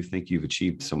why do you think you've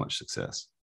achieved so much success?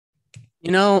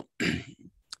 You know,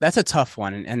 that's a tough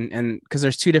one. And because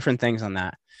there's 2 different things on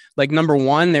that. Like, number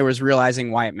one, there was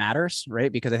realizing why it matters,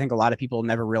 right? Because I think a lot of people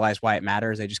never realize why it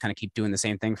matters. They just kind of keep doing the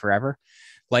same thing forever.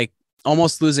 Like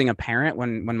almost losing a parent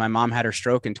when my mom had her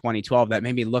stroke in 2012, that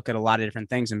made me look at a lot of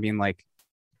different things and being like,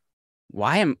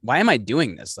 why am I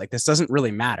doing this? Like, this doesn't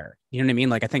really matter. You know what I mean?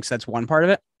 Like, I think that's one part of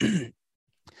it.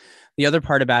 The other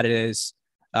part about it is,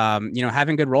 you know,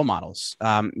 having good role models.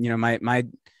 You know,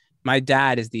 my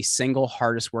dad is the single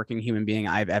hardest working human being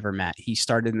I've ever met. He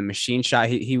started in the machine shop.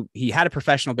 He had a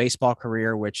professional baseball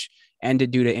career, which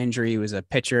ended due to injury. He was a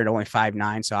pitcher at only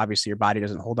 5'9". So obviously your body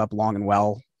doesn't hold up long and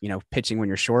well, you know, pitching when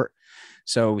you're short.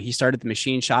 So he started the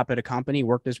machine shop at a company,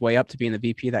 worked his way up to being the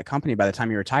VP of that company by the time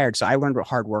he retired. So I learned what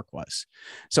hard work was.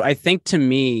 So I think, to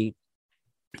me,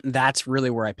 that's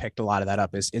really where I picked a lot of that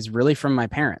up is really from my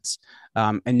parents.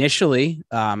 Initially,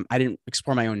 I didn't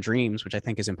explore my own dreams, which I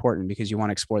think is important because you want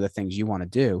to explore the things you want to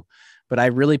do. But I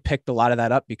really picked a lot of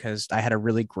that up because I had a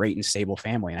really great and stable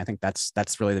family. And I think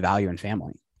that's really the value in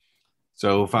family.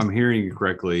 So if I'm hearing you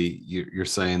correctly, you're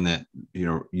saying that,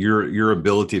 your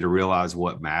ability to realize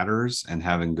what matters and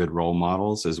having good role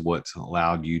models is what's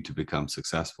allowed you to become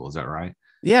successful. Is that right?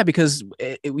 Yeah, because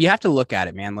you have to look at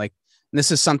it, man. Like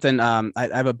this is something, I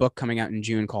have a book coming out in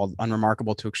June called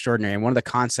Unremarkable to Extraordinary. And one of the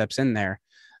concepts in there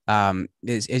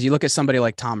is you look at somebody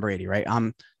like Tom Brady, right?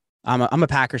 I'm a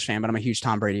Packers fan, but I'm a huge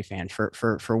Tom Brady fan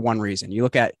for one reason. You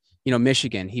look at,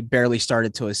 Michigan, he barely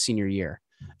started till his senior year.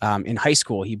 In high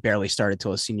school, he barely started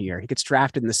till his senior year. He gets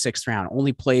drafted in the 6th round,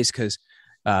 only plays because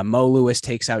Mo Lewis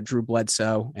takes out Drew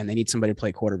Bledsoe and they need somebody to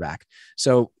play quarterback.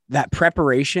 So that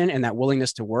preparation and that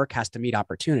willingness to work has to meet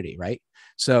opportunity, right?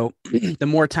 So the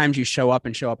more times you show up,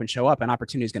 an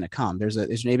opportunity is going to come. There's an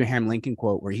Abraham Lincoln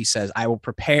quote where he says, "I will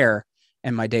prepare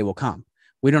and my day will come."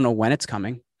 We don't know when it's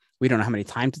coming. We don't know how many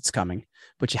times it's coming,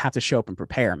 but you have to show up and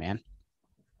prepare, man.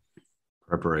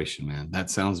 Preparation, man. That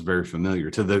sounds very familiar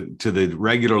to the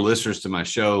regular listeners to my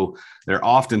show. There are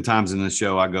oftentimes in the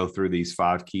show, I go through these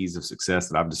 5 keys of success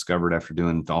that I've discovered after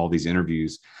doing all these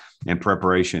interviews, and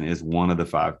preparation is one of the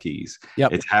 5 keys.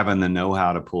 Yep. It's having the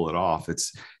know-how to pull it off.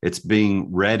 It's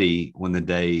being ready when the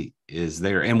day is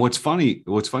there. And what's funny,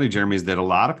 Jeremy, is that a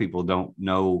lot of people don't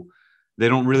know, they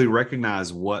don't really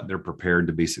recognize what they're prepared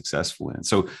to be successful in.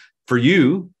 So for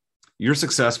you, you're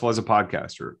successful as a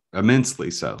podcaster, immensely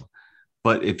so.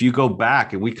 But if you go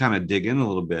back and we kind of dig in a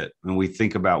little bit and we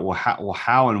think about,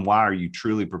 how and why are you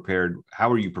truly prepared?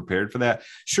 How are you prepared for that?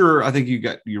 Sure, I think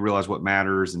you realize what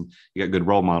matters and you got good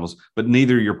role models, but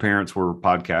neither of your parents were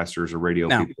podcasters or radio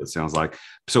people, it sounds like.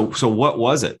 So what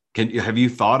was it? Have you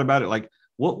thought about it? Like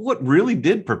what really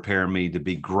did prepare me to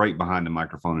be great behind the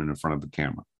microphone and in front of the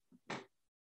camera?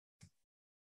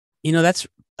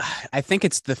 I think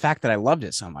it's the fact that I loved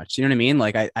it so much. You know what I mean?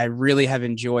 Like I really have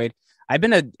enjoyed.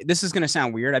 This is going to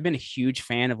sound weird. I've been a huge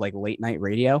fan of like late night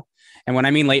radio. And when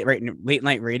I mean late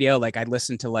night radio, like I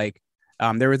listened to like,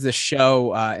 there was this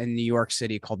show in New York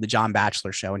City called the John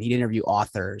Batchelor Show, and he'd interview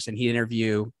authors and he'd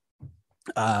interview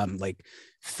like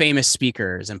famous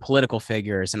speakers and political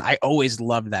figures. And I always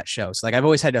loved that show. So like, I've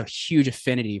always had a huge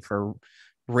affinity for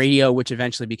radio, which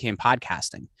eventually became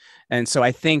podcasting. And so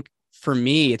I think for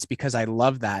me, it's because I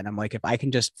love that. And I'm like, if I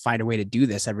can just find a way to do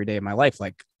this every day of my life,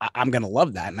 like I'm going to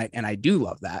love that. And I do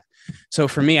love that. So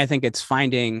for me, I think it's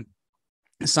finding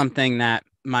something that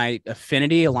my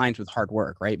affinity aligns with hard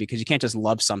work, right? Because you can't just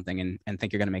love something and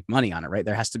think you're going to make money on it, right?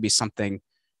 There has to be something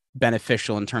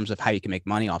beneficial in terms of how you can make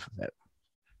money off of it.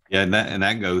 Yeah, and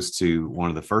that goes to one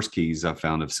of the first keys I've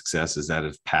found of success is that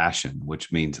of passion,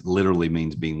 which literally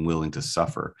means being willing to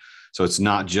suffer. So it's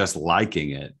not just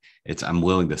liking it. It's I'm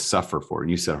willing to suffer for it.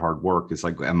 And you said hard work. It's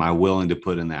like, am I willing to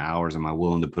put in the hours? Am I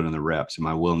willing to put in the reps? Am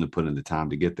I willing to put in the time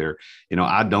to get there?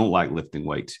 I don't like lifting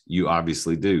weights. You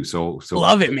obviously do. So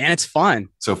love it, man. It's fun.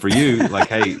 So for you, like,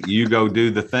 hey, you go do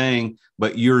the thing,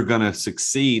 but you're going to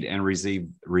succeed and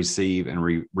receive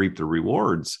and reap the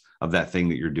rewards of that thing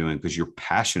that you're doing because you're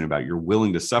passionate about it. You're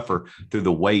willing to suffer through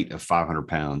the weight of 500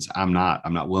 pounds. I'm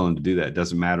not willing to do that. It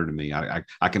doesn't matter to me.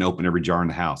 I can open every jar in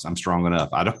the house. I'm strong enough.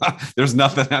 There's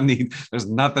nothing I need. There's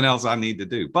nothing else I need to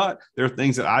do, but there are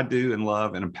things that I do and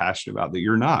love and I'm passionate about that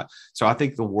you're not. So I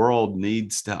think the world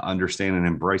needs to understand and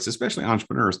embrace, especially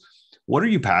entrepreneurs. What are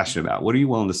you passionate about? What are you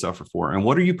willing to suffer for? And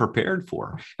what are you prepared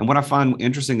for? And what I find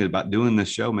interesting about doing this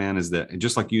show, man, is that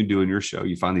just like you do in your show,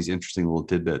 you find these interesting little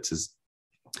tidbits is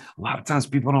a lot of times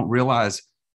people don't realize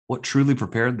what truly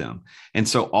prepared them. And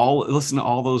so listen to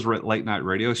all those late night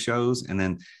radio shows and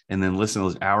then listen to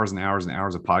those hours and hours and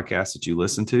hours of podcasts that you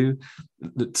listen to.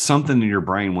 Something in your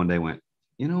brain one day went,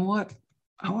 you know what?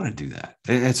 I want to do that.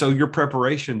 And so your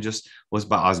preparation just was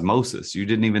by osmosis. You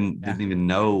didn't even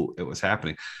know it was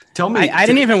happening. Tell me. I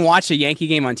didn't even watch a Yankee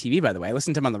game on TV, by the way. I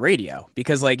listened to him on the radio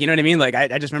because, like, you know what I mean? Like,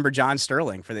 I just remember John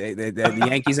Sterling for the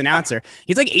Yankees announcer.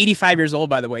 He's like 85 years old,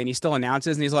 by the way, and he still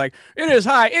announces, and he's like, it is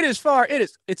high, it is far,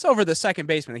 it's over the second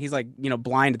baseman. He's like,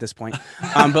 blind at this point.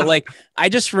 But like, I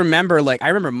just remember, I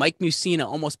remember Mike Mussina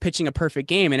almost pitching a perfect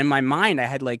game. And in my mind, I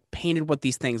had like painted what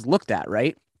these things looked at,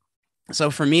 right? So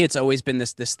for me, it's always been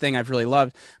this thing I've really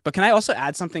loved. But can I also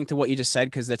add something to what you just said?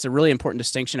 Because that's a really important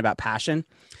distinction about passion.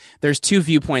 There's 2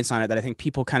 viewpoints on it that I think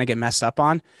people kind of get messed up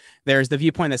on. There's the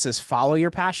viewpoint that says follow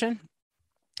your passion,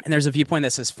 and there's a viewpoint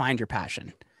that says find your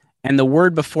passion. And the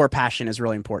word before passion is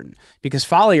really important because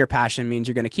follow your passion means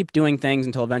you're going to keep doing things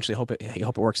until eventually you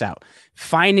hope it works out.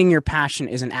 Finding your passion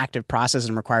is an active process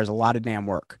and requires a lot of damn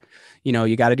work.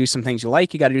 You got to do some things you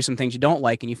like, you got to do some things you don't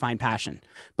like, and you find passion.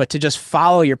 But to just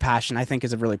follow your passion, I think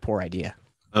is a really poor idea.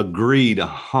 Agreed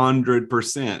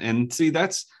 100%. And see,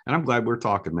 and I'm glad we're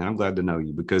talking, man. I'm glad to know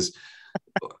you because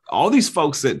all these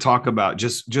folks that talk about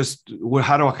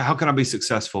how can I be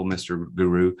successful, Mr.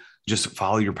 Guru? Just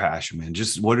follow your passion, man.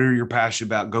 Just what are you passionate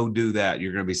about? Go do that.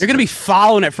 You're going to be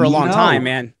following it for a long time,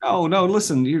 man. No.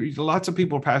 Listen, lots of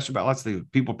people are passionate about lots of things.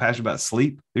 People are passionate about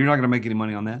sleep. You're not going to make any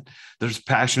money on that. They're just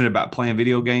passionate about playing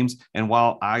video games. And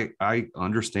while I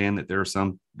understand that there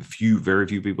are very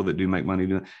few people that do make money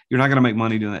doing that, you're not going to make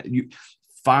money doing that. You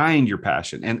find your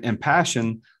passion, and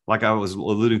passion, like I was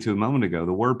alluding to a moment ago,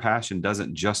 the word passion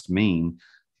doesn't just mean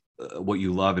what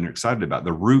you love and are excited about.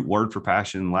 The root word for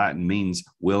passion in Latin means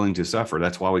willing to suffer.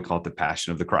 That's why we call it the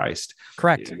passion of the Christ.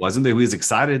 Correct. It wasn't that he was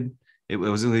excited. It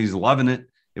wasn't that he was loving it.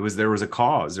 There was a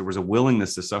cause. There was a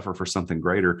willingness to suffer for something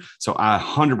greater. So I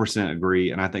 100%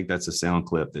 agree. And I think that's a sound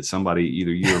clip that somebody,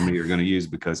 either you or me, are going to use,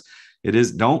 because it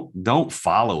is, don't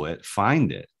follow it,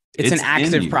 find it. It's an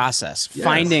active process. Yes.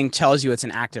 Finding tells you it's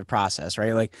an active process,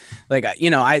 right?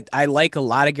 I like a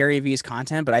lot of Gary Vee's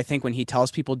content, but I think when he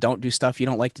tells people don't do stuff you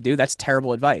don't like to do, that's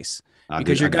terrible advice,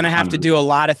 because you're going to have to do a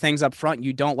lot of things up front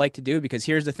you don't like to do. Because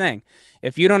here's the thing: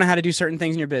 if you don't know how to do certain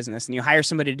things in your business and you hire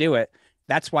somebody to do it,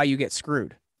 that's why you get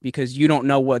screwed, because you don't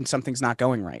know when something's not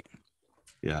going right.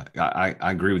 Yeah, I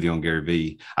agree with you on Gary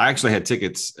Vee. I actually had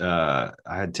tickets. I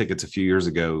had tickets a few years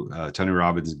ago. Tony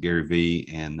Robbins, Gary Vee,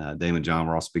 and Damon John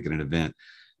were all speaking at an event.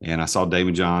 And I saw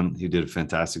Damon John, who did a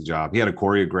fantastic job. He had a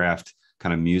choreographed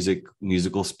kind of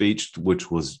musical speech, which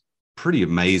was pretty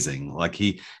amazing. Like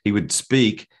he would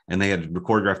speak, and they had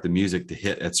choreographed the music to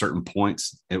hit at certain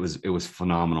points. It was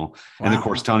phenomenal. Wow. And of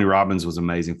course, Tony Robbins was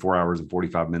amazing. 4 hours and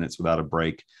 45 minutes without a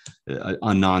break,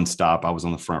 nonstop. I was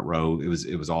on the front row. It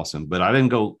was awesome. But I didn't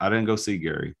go see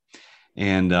Gary.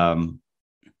 And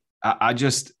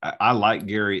I like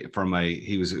Gary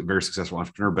he was a very successful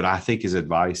entrepreneur, but I think his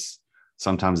advice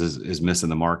sometimes is missing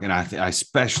the mark. And I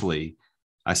especially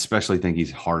think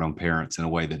he's hard on parents in a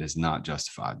way that is not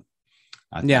justified.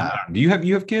 Do you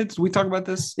have kids? We talk about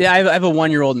this? Yeah, I have a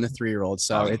 1-year-old and a 3-year-old.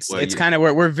 So it's kind of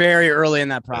we're very early in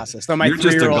that process. So you're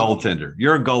just a goaltender.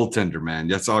 You're a goaltender, man.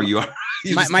 That's all you are.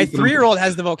 My 3-year-old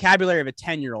has the vocabulary of a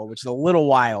 10-year-old, which is a little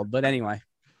wild, but anyway.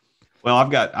 Well,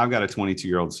 I've got a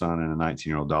 22-year-old son and a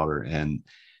 19-year-old daughter, and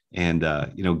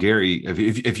Gary,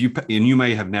 if you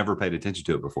may have never paid attention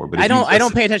to it before, but I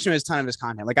don't pay attention to his ton of his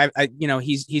content. Like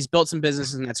he's built some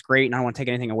businesses, and that's great, and I don't want to take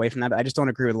anything away from that, but I just don't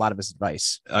agree with a lot of his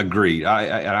advice. Agreed.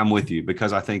 I'm with you,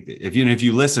 because I think that if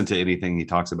you listen to anything he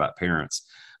talks about parents,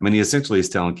 I mean, he essentially is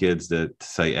telling kids to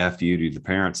say F you to the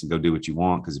parents and go do what you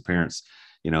want, because the parents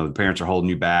are holding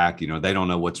you back. They don't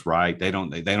know what's right. They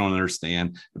don't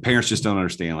understand. The parents just don't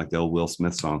understand, like the old Will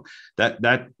Smith song.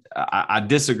 I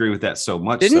disagree with that so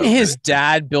much. Didn't his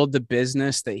dad build the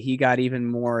business that he got even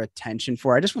more attention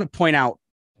for? I just want to point out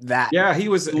that. Yeah, he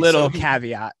was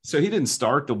caveat. So he didn't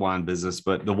start the wine business,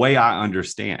 but the way I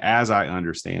understand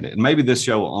it, and maybe this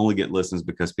show will only get listens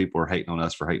because people are hating on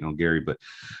us for hating on Gary, but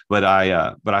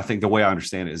I think the way I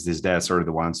understand it is his dad started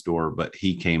the wine store, but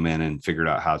he came in and figured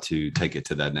out how to take it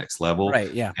to that next level.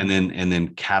 Right. Yeah. And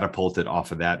then catapulted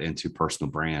off of that into personal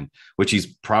brand, which he's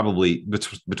probably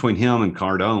between him and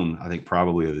Cardone, I think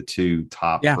probably are the two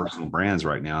top personal brands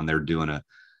right now. And they're doing a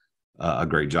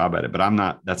great job at it,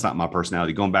 but that's not my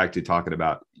personality. Going back to talking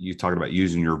about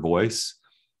using your voice,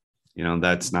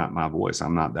 that's not my voice.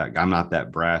 I'm not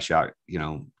that brash out,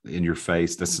 in your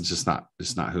face. That's just not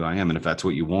who I am. And if that's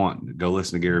what you want, go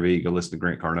listen to Gary Vee, go listen to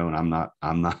Grant Cardone. I'm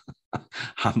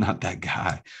not that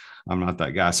guy. I'm not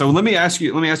that guy. So let me ask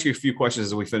you a few questions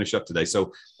as we finish up today.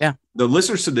 So the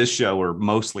listeners to this show are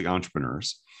mostly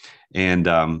entrepreneurs. And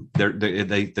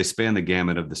they span the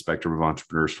gamut of the spectrum of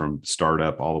entrepreneurs, from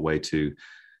startup all the way to,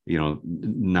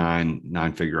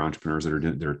 nine-figure entrepreneurs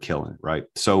that are killing it, right?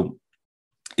 So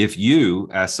if you,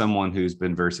 as someone who's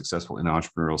been very successful in the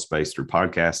entrepreneurial space through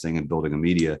podcasting and building a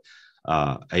media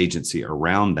agency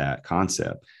around that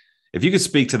concept, if you could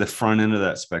speak to the front end of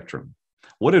that spectrum,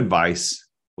 what advice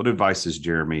does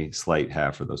Jeremy Slate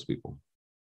have for those people?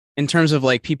 In terms of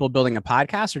like people building a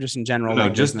podcast, or just in general? No,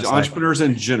 just entrepreneurs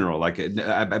in general, like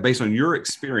based on your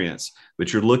experience,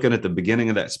 but you're looking at the beginning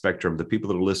of that spectrum, the people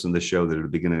that are listening to the show that are at the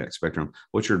beginning of that spectrum.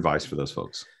 What's your advice for those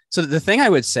folks? So the thing I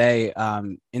would say,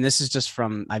 and this is just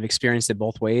from, I've experienced it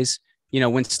both ways,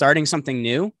 when starting something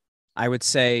new, I would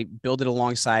say build it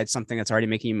alongside something that's already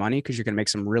making you money, because you're going to make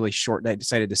some really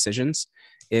short-sighted decisions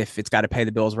if it's got to pay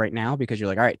the bills right now, because you're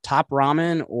like, all right, top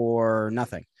ramen or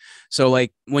nothing. So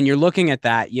like when you're looking at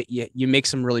that, you make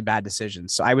some really bad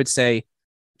decisions. So I would say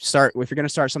if you're going to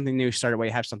start something new, start away,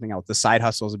 have something else. The side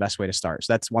hustle is the best way to start.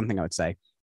 So that's one thing I would say.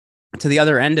 To the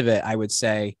other end of it, I would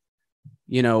say,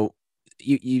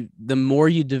 the more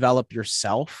you develop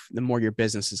yourself, the more your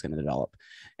business is going to develop.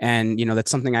 And,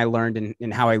 that's something I learned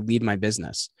in how I lead my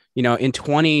business. In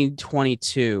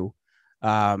 2022,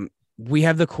 we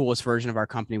have the coolest version of our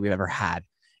company we've ever had.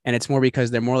 And it's more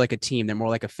because they're more like a team. They're more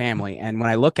like a family. And when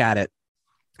I look at it,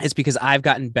 it's because I've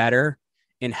gotten better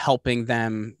in helping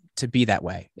them to be that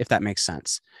way, if that makes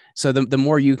sense. So the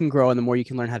more you can grow and the more you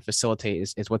can learn how to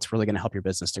facilitate is what's really going to help your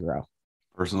business to grow.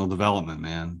 Personal development,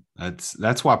 man.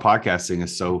 That's why podcasting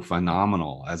is so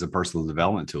phenomenal as a personal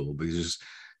development tool, because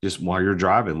just while you're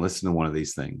driving, listen to one of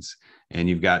these things. And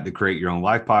you've got the Create Your Own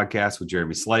Life podcast with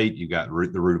Jeremy Slate. You got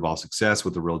the Root of All Success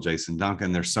with the real Jason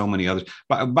Duncan. There's so many others.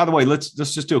 By the way, let's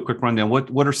just do a quick rundown.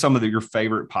 What are some of your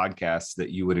favorite podcasts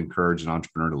that you would encourage an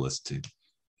entrepreneur to listen to?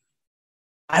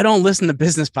 I don't listen to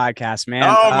business podcasts, man.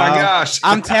 Oh my gosh.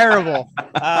 I'm terrible.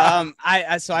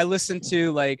 I listen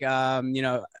to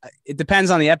it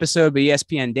depends on the episode, but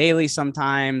ESPN Daily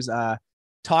sometimes,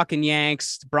 Talking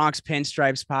Yanks, Bronx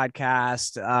Pinstripes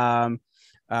podcast.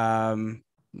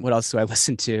 What else do I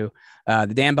listen to?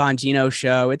 The Dan Bongino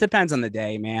show. It depends on the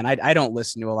day, man. I don't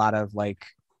listen to a lot of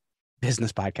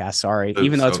business podcasts. Sorry,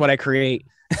 even though it's what I create.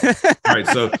 All right.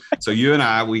 So you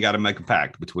and we got to make a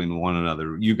pact between one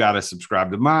another. You got to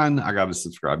subscribe to mine. I got to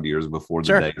subscribe to yours before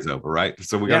the day is over. Right.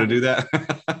 So we got to do that.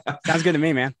 Sounds good to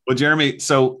me, man. Well, Jeremy,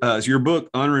 so your book,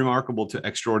 Unremarkable to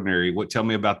Extraordinary, tell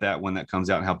me about that when that comes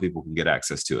out and how people can get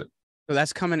access to it. So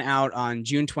that's coming out on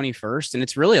June 21st. And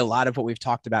it's really a lot of what we've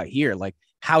talked about here, like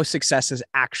how success is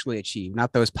actually achieved,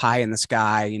 not those pie in the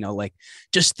sky,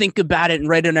 just think about it and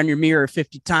write it on your mirror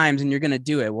 50 times and you're going to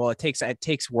do it. Well, it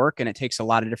takes work and it takes a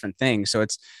lot of different things. So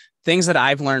it's things that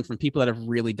I've learned from people that have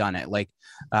really done it, like,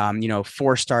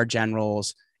 4-star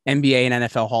generals, NBA and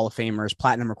NFL Hall of Famers,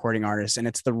 platinum recording artists. And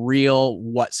it's the real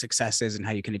what success is and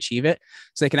how you can achieve it.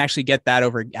 So they can actually get that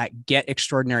over at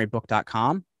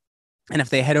getextraordinarybook.com. And if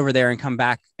they head over there and come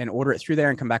back and order it through there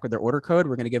and come back with their order code,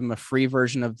 we're going to give them a free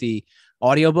version of the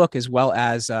audiobook, as well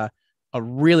as a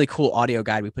really cool audio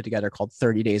guide we put together called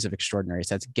 30 Days of Extraordinary.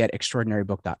 So that's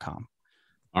getextraordinarybook.com.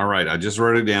 All right. I just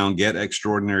wrote it down,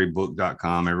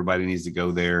 getextraordinarybook.com. Everybody needs to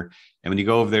go there. And when you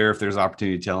go over there, if there's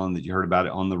opportunity to tell them that you heard about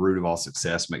it on the Root of All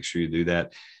Success, make sure you do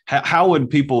that. How would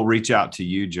people reach out to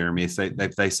you, Jeremy,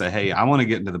 if they say, hey, I want to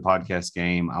get into the podcast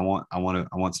game. I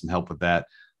want some help with that.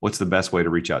 What's the best way to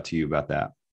reach out to you about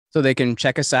that? So they can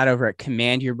check us out over at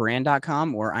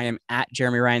commandyourbrand.com, or I am at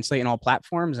Jeremy Ryan Slate in all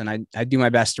platforms. And I do my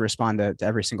best to respond to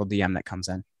every single DM that comes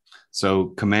in. So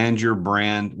Command Your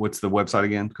Brand. What's the website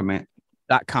again?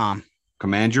 Command.com.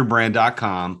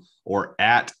 Commandyourbrand.com, or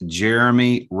at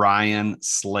Jeremy Ryan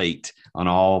Slate on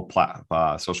all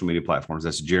social media platforms.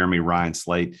 That's Jeremy Ryan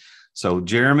Slate. So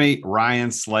Jeremy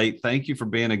Ryan Slate, thank you for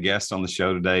being a guest on the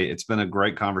show today. It's been a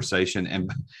great conversation, and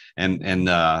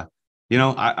I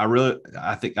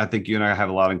think you and I have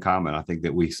a lot in common. I think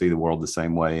that we see the world the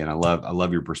same way, and I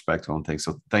love your perspective on things.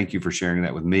 So thank you for sharing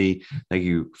that with me. Thank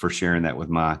you for sharing that with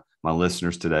my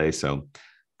listeners today. So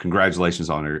congratulations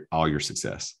on all your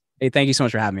success. Hey, thank you so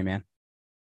much for having me, man.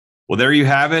 Well, there you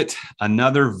have it.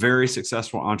 Another very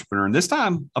successful entrepreneur, and this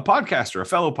time a podcaster, a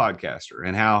fellow podcaster,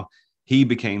 and how he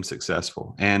became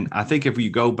successful. And I think if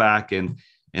you go back and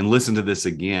listen to this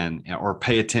again, or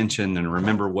pay attention and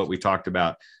remember what we talked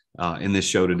about in this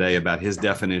show today about his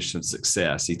definition of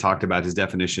success, he talked about his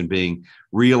definition being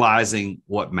realizing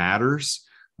what matters,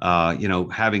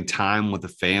 having time with the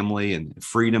family and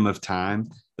freedom of time.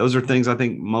 Those are things I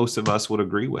think most of us would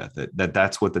agree with,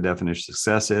 that's what the definition of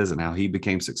success is, and how he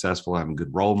became successful, having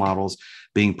good role models,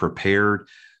 being prepared.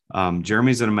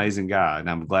 Jeremy's an amazing guy, and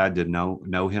I'm glad to know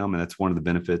him. And that's one of the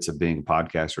benefits of being a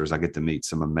podcaster, is I get to meet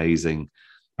some amazing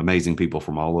people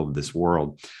from all over this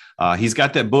world. He's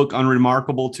got that book,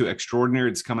 Unremarkable to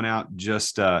Extraordinary. It's coming out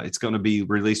it's going to be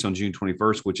released on June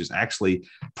 21st, which is actually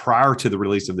prior to the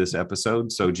release of this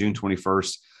episode. So June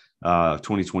 21st,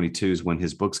 2022 is when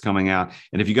his book's coming out.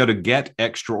 And if you go to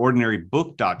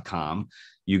getextraordinarybook.com,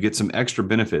 you get some extra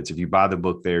benefits. If you buy the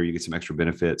book there, you get some extra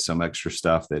benefits, some extra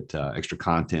stuff extra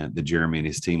content that Jeremy and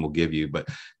his team will give you. But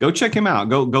go check him out.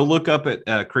 Go look up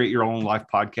at Create Your Own Life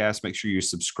podcast. Make sure you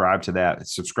subscribe to that.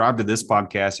 Subscribe to this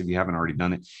podcast if you haven't already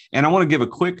done it. And I want to give a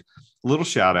quick little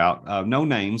shout out. No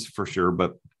names for sure,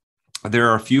 but there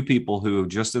are a few people who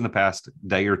just in the past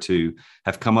day or two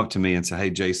have come up to me and said, hey,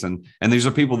 Jason, and these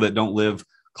are people that don't live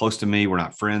close to me. We're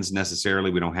not friends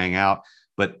necessarily. We don't hang out,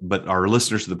 but are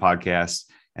listeners to the podcast.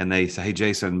 And they say, hey,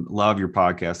 Jason, love your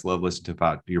podcast, love listening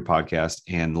to your podcast,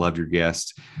 and love your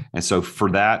guests. And so for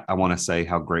that, I want to say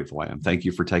how grateful I am. Thank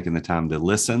you for taking the time to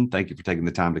listen. Thank you for taking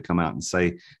the time to come out and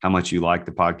say how much you like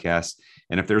the podcast.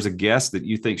 And if there's a guest that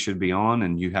you think should be on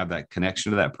and you have that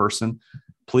connection to that person,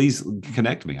 please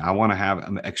connect me. I want to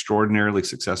have extraordinarily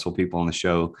successful people on the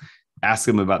show. Ask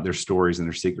them about their stories and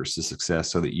their secrets to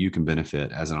success so that you can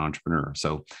benefit as an entrepreneur.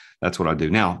 So that's what I do.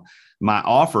 Now, my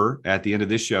offer at the end of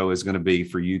this show is going to be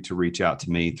for you to reach out to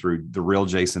me through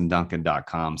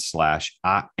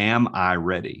therealjasonduncan.com/am I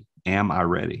ready? Am I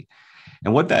ready?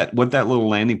 And what that little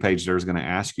landing page there is going to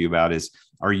ask you about is,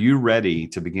 are you ready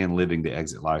to begin living the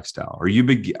exit lifestyle? Are you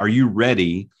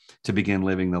ready to begin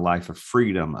living the life of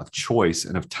freedom, of choice,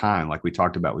 and of time, like we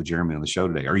talked about with Jeremy on the show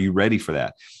today? Are you ready for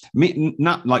that?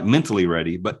 Not like mentally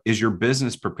ready, but is your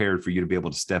business prepared for you to be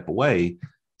able to step away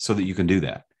so that you can do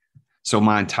that? So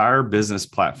my entire business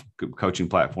coaching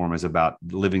platform is about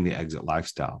living the exit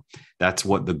lifestyle. That's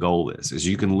what the goal is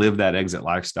you can live that exit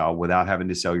lifestyle without having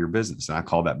to sell your business. And I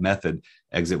call that method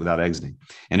exit without exiting.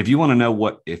 And if you want to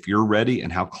know if you're ready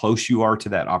and how close you are to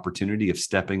that opportunity of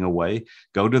stepping away,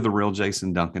 go to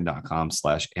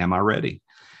therealjasonduncan.com/am I ready?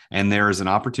 And there is an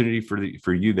opportunity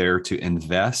for you there to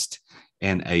invest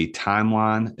and a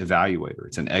timeline evaluator.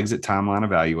 It's an exit timeline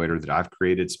evaluator that I've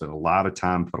created, spent a lot of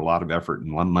time, put a lot of effort and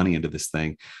money into this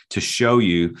thing to show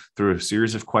you through a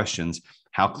series of questions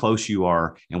how close you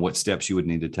are and what steps you would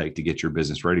need to take to get your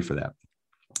business ready for that.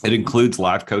 It includes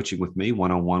live coaching with me,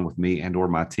 one-on-one with me and or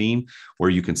my team, where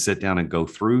you can sit down and go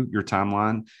through your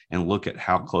timeline and look at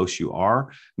how close you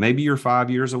are. Maybe you're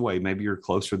 5 years away. Maybe you're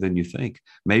closer than you think.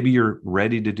 Maybe you're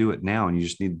ready to do it now and you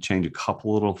just need to change a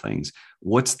couple little things.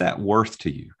 What's that worth to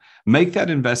you? Make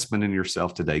that investment in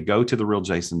yourself today. Go to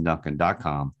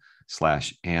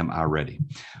therealjasonduncan.com/am I ready?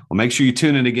 Well, make sure you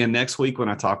tune in again next week when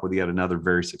I talk with yet another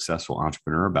very successful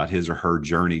entrepreneur about his or her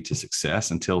journey to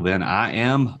success. Until then, I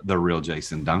am the real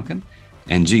Jason Duncan,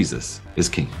 and Jesus is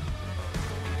King.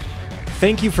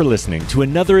 Thank you for listening to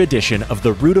another edition of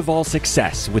The Root of All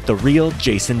Success with the real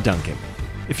Jason Duncan.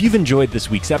 If you've enjoyed this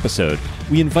week's episode,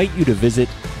 we invite you to visit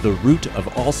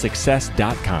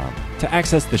therootofallsuccess.com to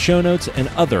access the show notes and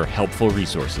other helpful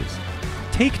resources.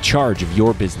 Take charge of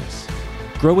your business.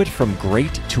 Grow it from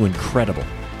great to incredible.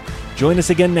 Join us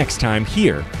again next time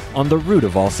here on The Root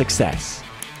of All Success.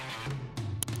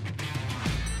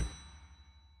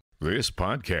 This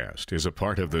podcast is a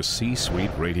part of the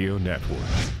C-Suite Radio Network.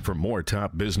 For more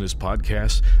top business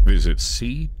podcasts, visit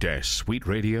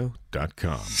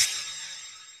c-suiteradio.com.